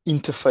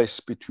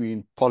interface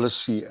between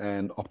policy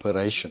and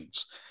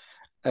operations.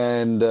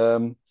 And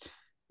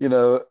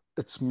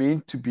it's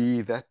meant to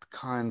be that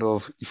kind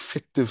of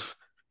effective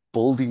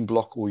building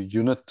block or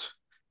unit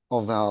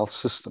of the health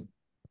system.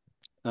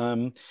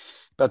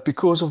 But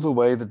because of the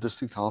way the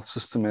district health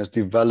system has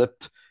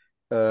developed,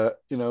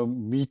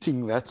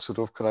 meeting that sort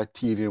of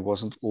criteria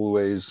wasn't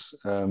always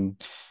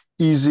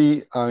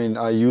easy. I mean,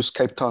 I use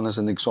Cape Town as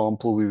an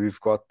example, where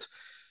we've got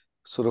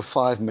sort of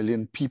 5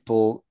 million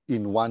people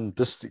in one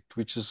district,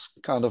 which is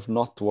kind of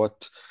not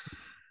what,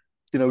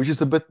 which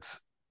is a bit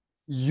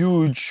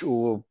huge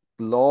or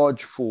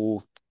large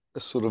for a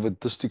sort of a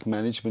district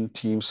management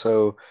team.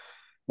 So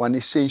one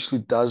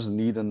essentially does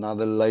need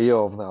another layer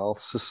of the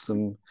health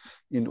system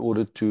in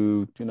order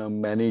to,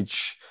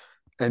 manage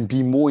and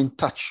be more in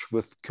touch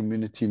with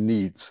community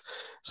needs.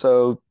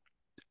 So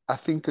I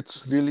think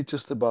it's really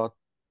just about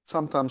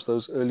sometimes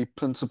those early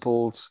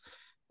principles,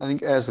 I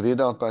think as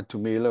read out by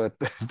Tumelo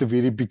at the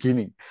very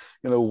beginning,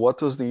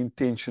 what was the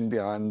intention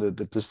behind the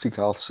district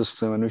health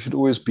system? And we should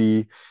always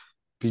be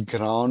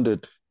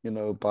grounded,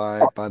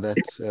 by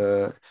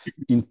that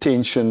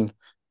intention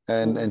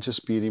and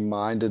just be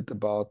reminded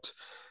about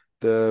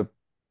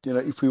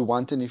if we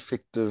want an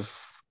effective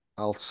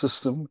health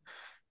system,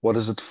 what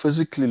does it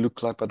physically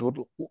look like, but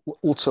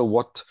also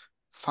what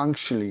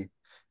functionally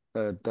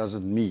does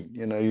it mean?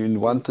 You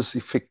want this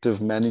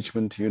effective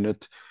management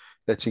unit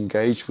that's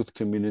engaged with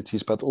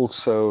communities, but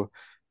also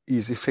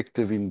is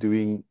effective in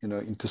doing,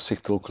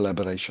 intersectoral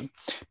collaboration.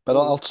 But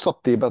I'll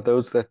stop there, but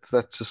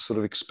that just sort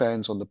of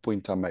expands on the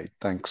point I made.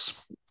 Thanks.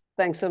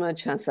 Thanks so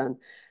much, Hassan.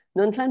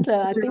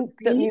 Nonhlanhla, I think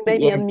that you may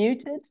be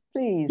unmuted,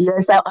 please.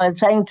 Yes, I was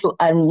trying to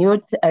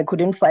unmute. I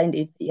couldn't find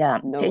it. Yeah,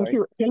 No thank worries.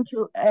 you. Thank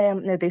you.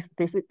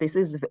 This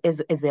is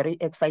a very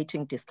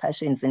exciting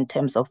discussions in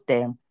terms of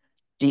the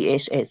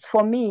DHS.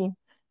 For me,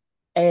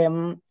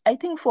 I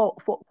think for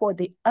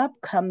the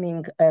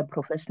upcoming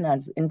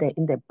professionals in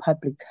the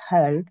public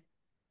health,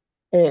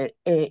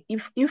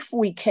 if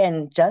we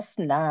can just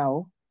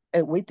now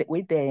with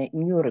the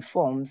new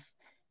reforms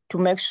to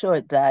make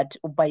sure that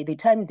by the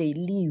time they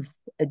leave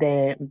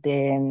the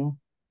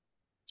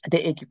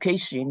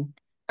education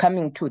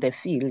coming to the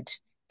field,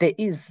 there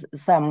is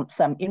some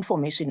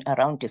information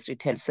around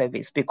district health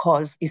service,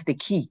 because it's the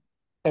key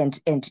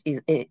and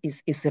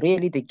is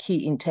really the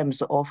key in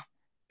terms of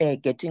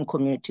getting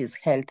communities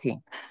healthy.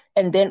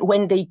 And then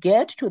when they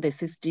get to the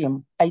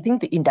system, I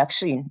think the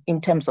induction in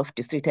terms of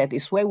district health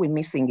is where we're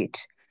missing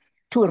it,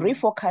 to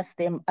refocus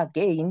them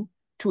again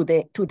to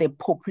the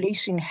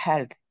population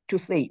health, to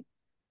say,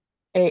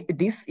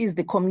 this is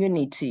the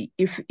community.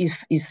 If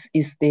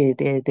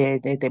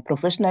the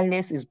professional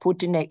nurse is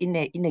put in a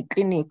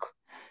clinic,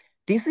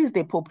 this is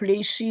the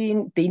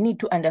population. They need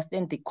to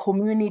understand the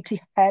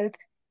community health,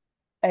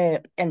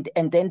 and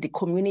then the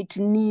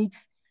community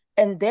needs,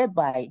 and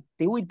thereby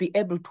they will be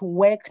able to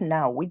work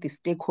now with the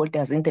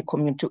stakeholders in the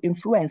community to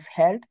influence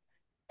health,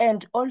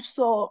 and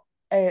also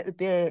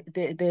the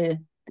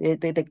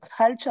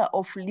culture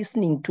of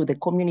listening to the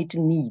community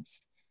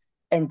needs,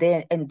 and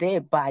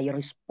thereby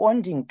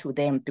responding to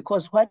them,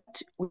 because what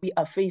we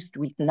are faced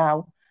with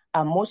now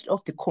are most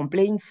of the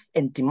complaints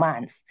and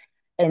demands.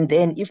 And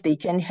then if they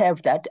can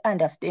have that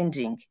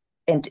understanding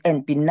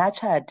and be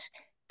nurtured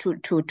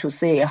to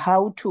say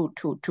how to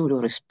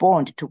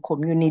respond to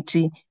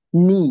community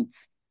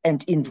needs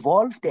and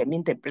involve them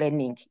in the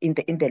planning in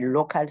the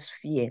local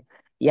sphere.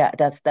 Yeah,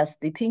 that's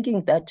the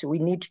thinking that we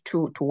need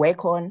to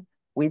work on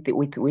with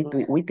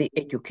the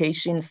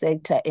education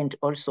sector, and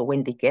also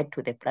when they get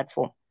to the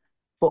platform.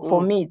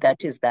 For me,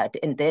 that is that.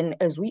 And then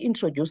as we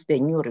introduce the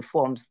new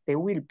reforms, they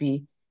will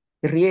be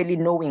really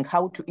knowing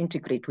how to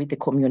integrate with the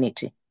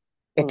community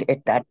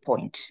at that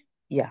point.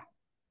 Yeah.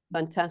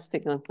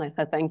 Fantastic,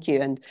 Nonhlanhla, thank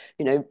you. And,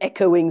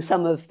 echoing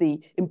some of the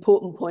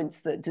important points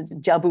that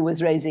Jabu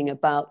was raising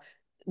about,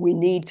 we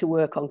need to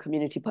work on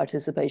community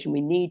participation,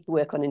 we need to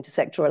work on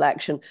intersectoral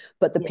action,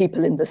 but the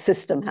people in the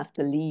system have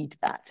to lead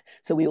that.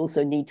 So we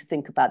also need to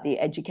think about the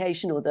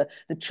education or the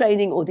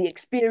training or the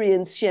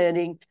experience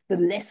sharing, the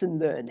lesson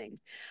learning.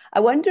 I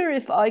wonder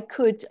if I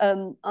could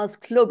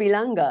ask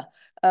Hlobilanga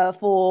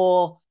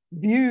for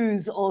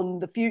views on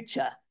the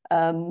future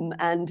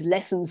and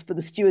lessons for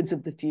the stewards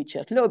of the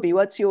future. Hlobi,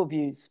 what's your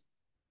views?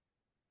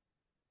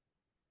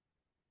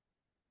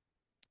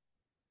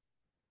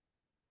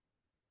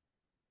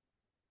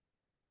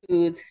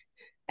 Good.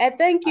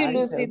 Thank you,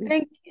 Lucy.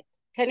 Thank you.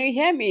 Can you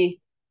hear me?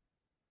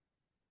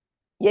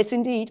 Yes,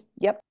 indeed.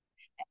 Yep.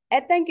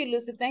 Thank you,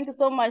 Lucy. Thank you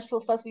so much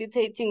for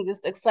facilitating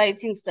this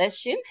exciting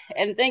session.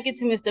 And thank you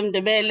to Mr.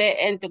 Ndebele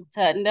and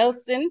Dr.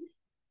 Nelson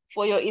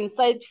for your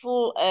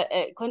insightful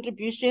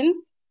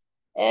contributions.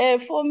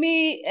 For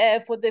me,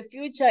 for the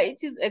future, it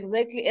is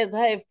exactly as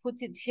I have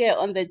put it here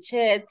on the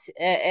chat,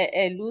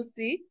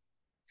 Lucy,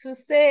 to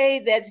say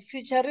that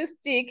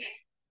futuristic,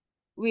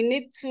 we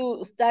need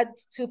to start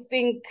to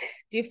think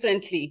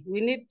differently. We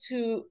need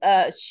to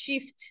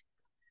shift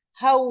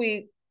how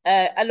we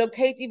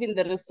allocate even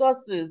the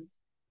resources.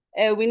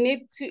 We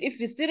need to, if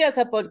we're serious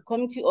about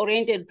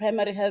community-oriented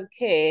primary health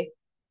care,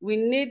 we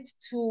need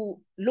to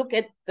look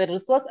at the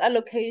resource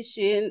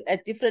allocation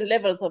at different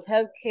levels of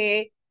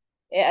healthcare,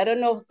 I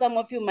don't know, some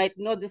of you might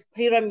know this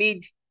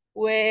pyramid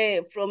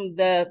where from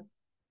the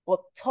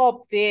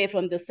top there,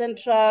 from the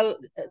central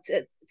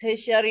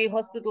tertiary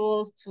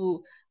hospitals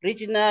to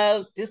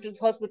regional district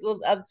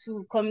hospitals up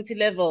to community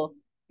level,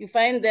 you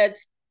find that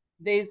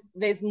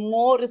there's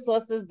more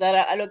resources that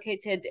are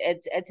allocated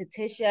at a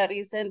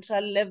tertiary,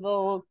 central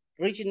level,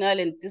 regional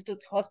and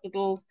district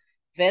hospitals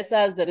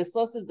versus the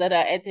resources that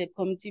are at a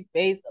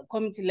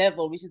community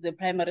level, which is the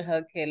primary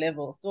healthcare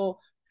level. So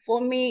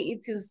for me,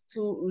 it is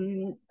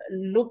to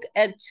look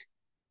at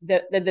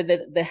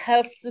the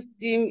health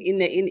system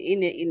in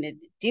a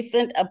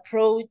different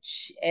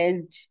approach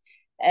and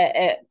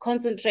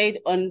concentrate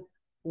on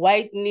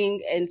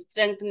widening and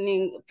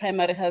strengthening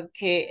primary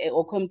healthcare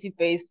or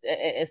community-based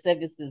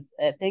services.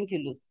 Thank you,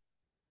 Lucy.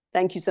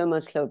 Thank you so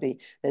much, Chloe.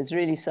 There's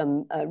really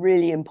some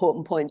really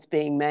important points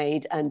being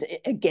made. And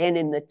again,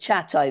 in the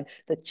chat,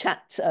 the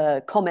chat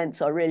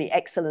comments are really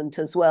excellent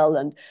as well.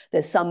 And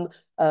there's some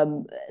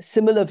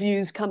similar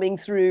views coming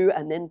through.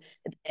 And then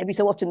every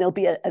so often there'll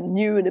be a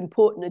new and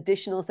important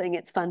additional thing.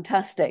 It's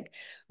fantastic.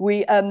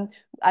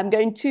 I'm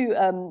going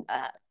to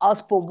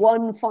ask for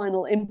one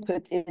final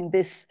input in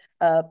this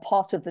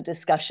part of the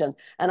discussion.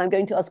 And I'm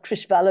going to ask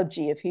Krish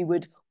Vallabhji if he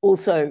would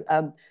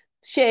also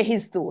share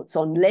his thoughts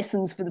on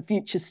lessons for the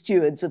future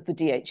stewards of the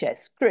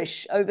DHS.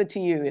 Krish, over to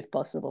you, if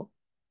possible.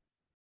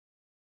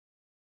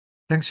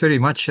 Thanks very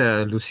much,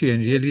 Lucy,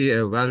 and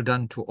really well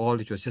done to all.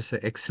 It was just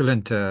an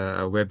excellent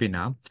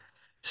webinar.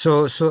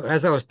 So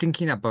as I was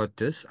thinking about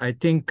this, I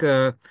think,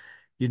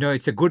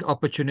 it's a good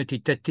opportunity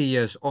 30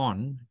 years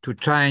on to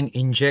try and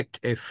inject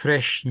a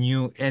fresh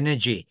new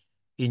energy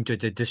into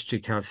the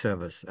district health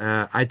service.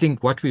 I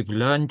think what we've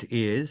learned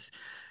is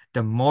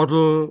the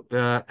model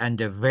and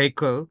the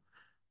vehicle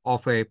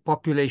of a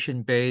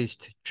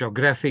population-based,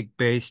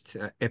 geographic-based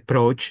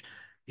approach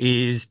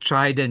is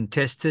tried and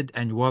tested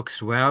and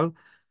works well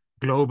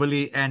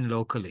globally and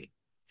locally.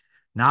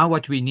 Now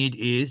what we need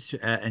is,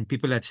 and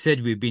people have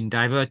said we've been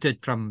diverted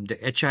from the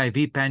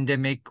HIV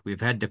pandemic,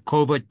 we've had the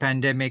COVID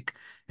pandemic,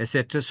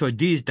 etc. So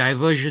these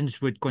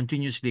diversions would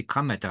continuously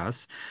come at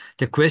us.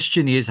 The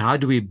question is, how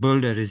do we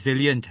build a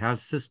resilient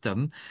health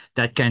system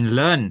that can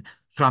learn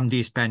from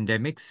these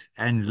pandemics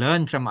and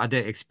learn from other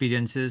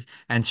experiences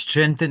and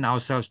strengthen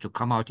ourselves to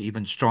come out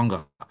even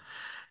stronger?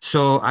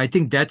 So I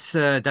think that's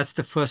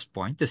the first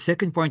point. The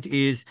second point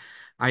is,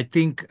 I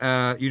think,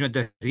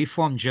 the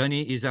reform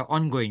journey is an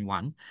ongoing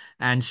one.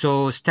 And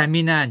so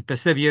stamina and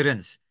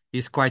perseverance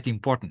is quite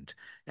important.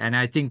 And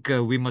I think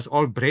we must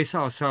all brace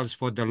ourselves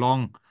for the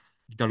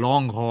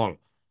long haul,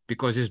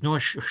 because there's no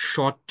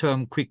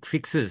short-term quick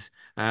fixes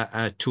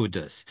to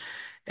this.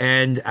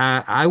 And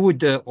I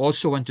would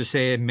also want to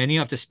say many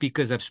of the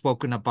speakers have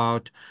spoken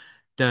about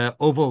the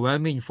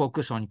overwhelming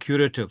focus on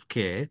curative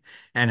care,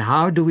 and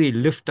how do we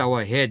lift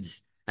our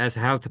heads as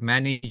health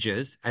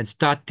managers and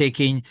start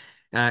taking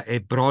a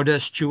broader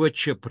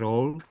stewardship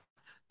role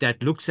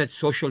that looks at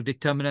social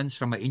determinants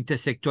from an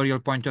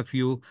intersectorial point of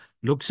view,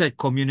 looks at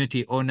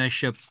community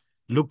ownership,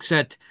 looks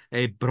at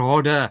a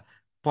broader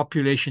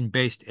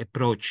population-based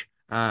approach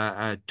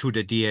to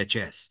the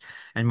DHS.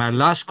 And my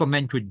last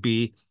comment would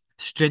be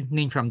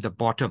strengthening from the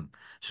bottom.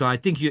 So I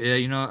think,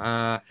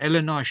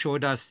 Eleanor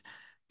showed us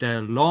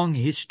the long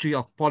history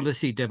of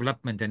policy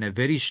development, and a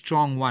very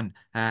strong one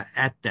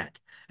at that.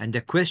 And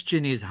the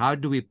question is, how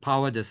do we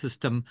power the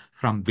system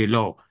from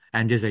below?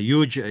 And there's a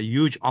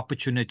huge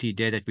opportunity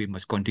there that we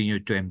must continue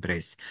to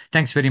embrace.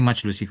 Thanks very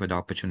much, Lucy, for the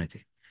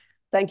opportunity.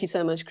 Thank you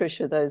so much, Krish,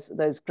 for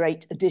those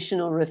great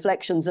additional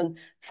reflections. And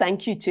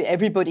thank you to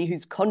everybody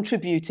who's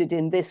contributed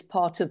in this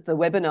part of the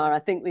webinar. I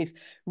think we've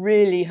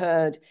really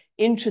heard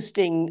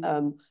interesting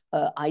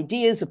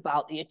ideas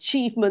about the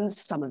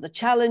achievements, some of the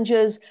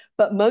challenges,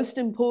 but most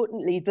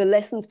importantly, the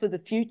lessons for the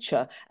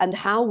future and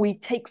how we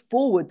take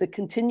forward the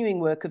continuing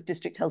work of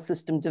district health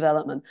system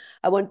development.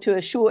 I want to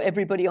assure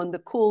everybody on the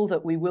call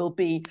that we will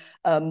be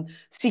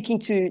seeking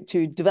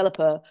to develop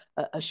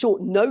a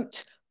short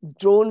note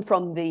drawn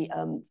from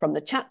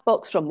the chat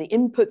box, from the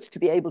inputs, to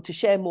be able to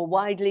share more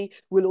widely.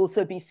 We'll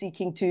also be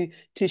seeking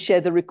to share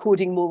the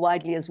recording more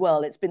widely as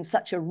well. It's been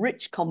such a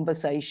rich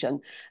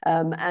conversation,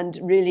 and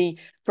really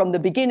from the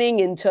beginning,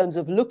 in terms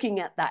of looking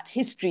at that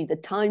history, the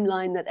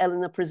timeline that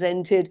Eleanor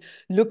presented,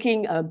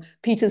 looking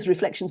Peter's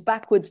reflections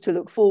backwards to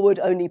look forward,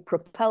 only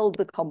propelled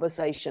the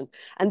conversation.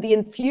 And the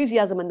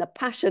enthusiasm and the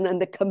passion and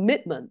the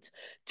commitment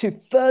to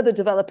further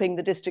developing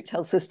the district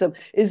health system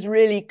is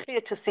really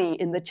clear to see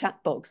in the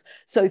chat box.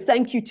 So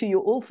thank you to you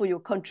all for your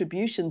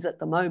contributions at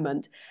the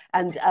moment.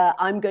 And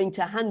I'm going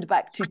to hand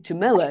back to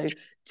Tumelo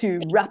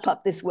to wrap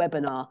up this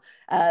webinar.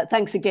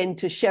 Thanks again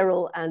to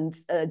Cheryl and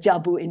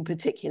Jabu in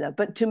particular.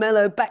 But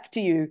Tumelo, back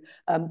to you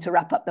to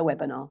wrap up the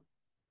webinar.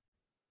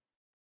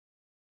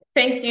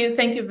 Thank you.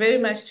 Thank you very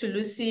much to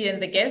Lucy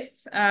and the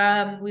guests.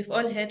 We've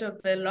all heard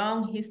of the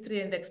long history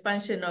and the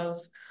expansion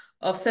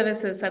of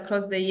services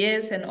across the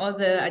years and all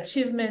the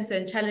achievements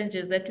and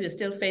challenges that we're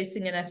still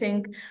facing. And I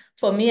think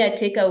for me, I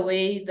take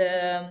away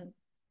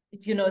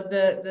you know,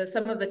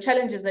 some of the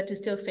challenges that we're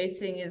still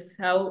facing is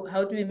how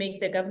do we make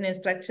the governance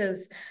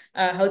structures,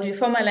 how do we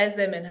formalize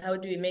them, and how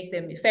do we make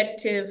them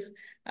effective?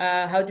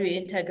 How do we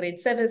integrate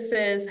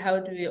services? How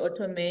do we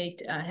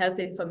automate health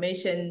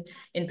information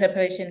in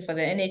preparation for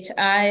the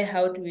NHI?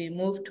 How do we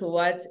move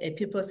towards a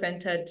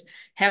people-centered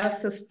health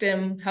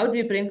system? How do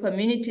we bring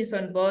communities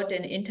on board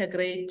and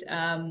integrate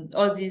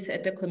all these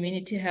at the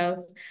community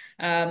health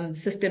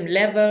system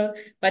level?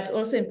 But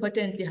also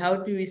importantly, how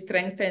do we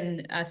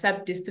strengthen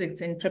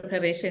sub-districts in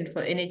preparation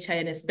for NHI,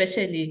 and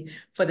especially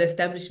for the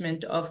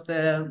establishment of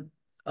the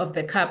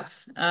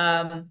CAPs.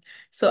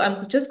 So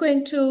I'm just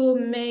going to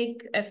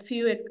make a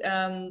few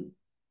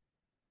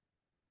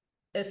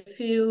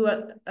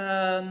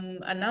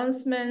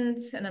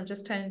announcements, and I'm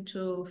just trying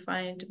to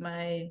find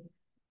my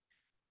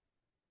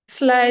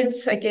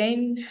slides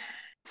again.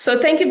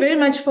 So thank you very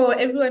much for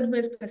everyone who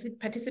has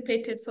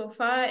participated so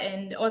far,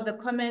 and all the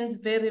comments,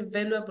 very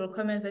valuable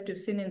comments that we've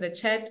seen in the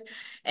chat.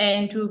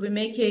 And we'll be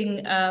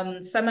making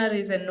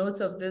summaries and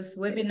notes of this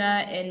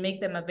webinar and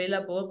make them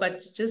available.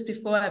 But just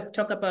before I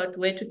talk about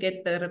where to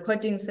get the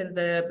recordings and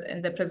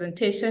the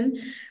presentation,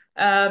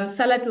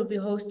 Salat will be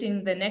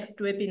hosting the next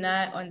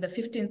webinar on the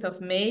 15th of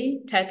May,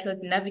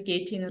 titled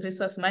Navigating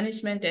Resource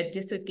Management at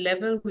District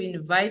Level. We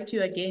invite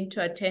you again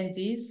to attend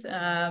these,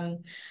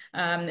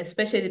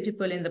 especially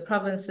people in the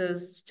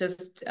provinces,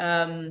 just,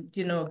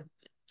 you know,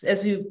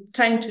 as we're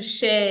trying to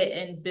share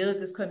and build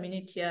this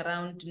community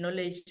around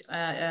knowledge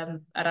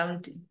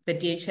around the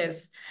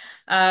DHS.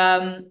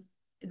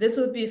 This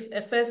will be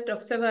a first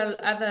of several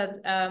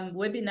other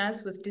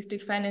webinars with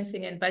district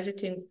financing and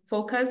budgeting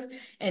focus,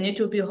 and it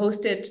will be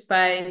hosted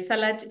by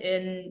Salat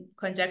in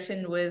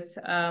conjunction with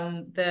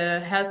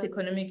the Health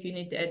Economic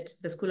Unit at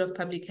the School of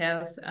Public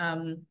Health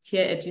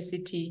here at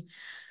UCT.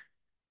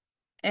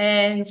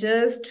 And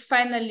just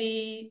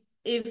finally,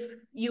 if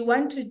you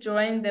want to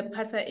join the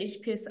PASA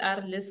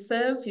HPSR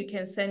listserv, you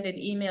can send an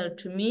email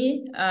to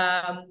me.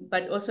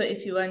 But also,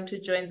 if you want to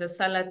join the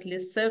Salat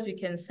listserv, you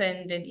can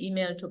send an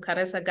email to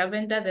Caressa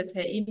Govender. That's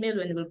her email,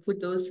 and we'll put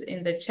those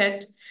in the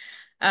chat.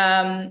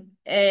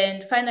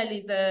 And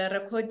finally, the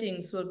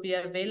recordings will be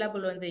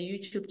available on the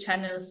YouTube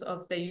channels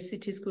of the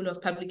UCT School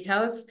of Public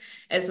Health,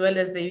 as well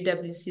as the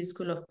UWC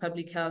School of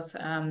Public Health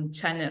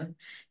channel.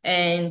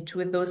 And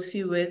with those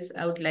few words,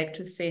 I would like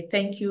to say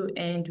thank you,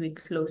 and we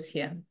close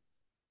here.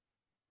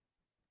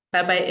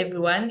 Bye-bye,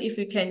 everyone. If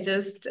you can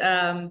just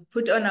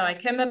put on our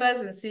cameras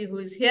and see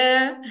who's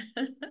here.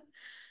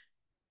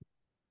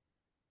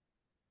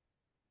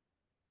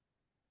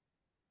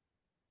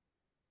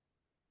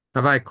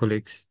 Bye-bye,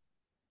 colleagues.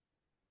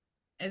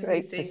 As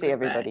Great to see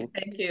everybody.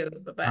 Thank you.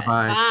 Bye-bye.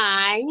 Bye-bye.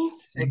 Bye.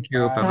 Thank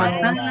you.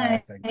 Bye-bye.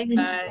 Bye. Thank you.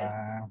 Bye.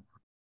 Bye.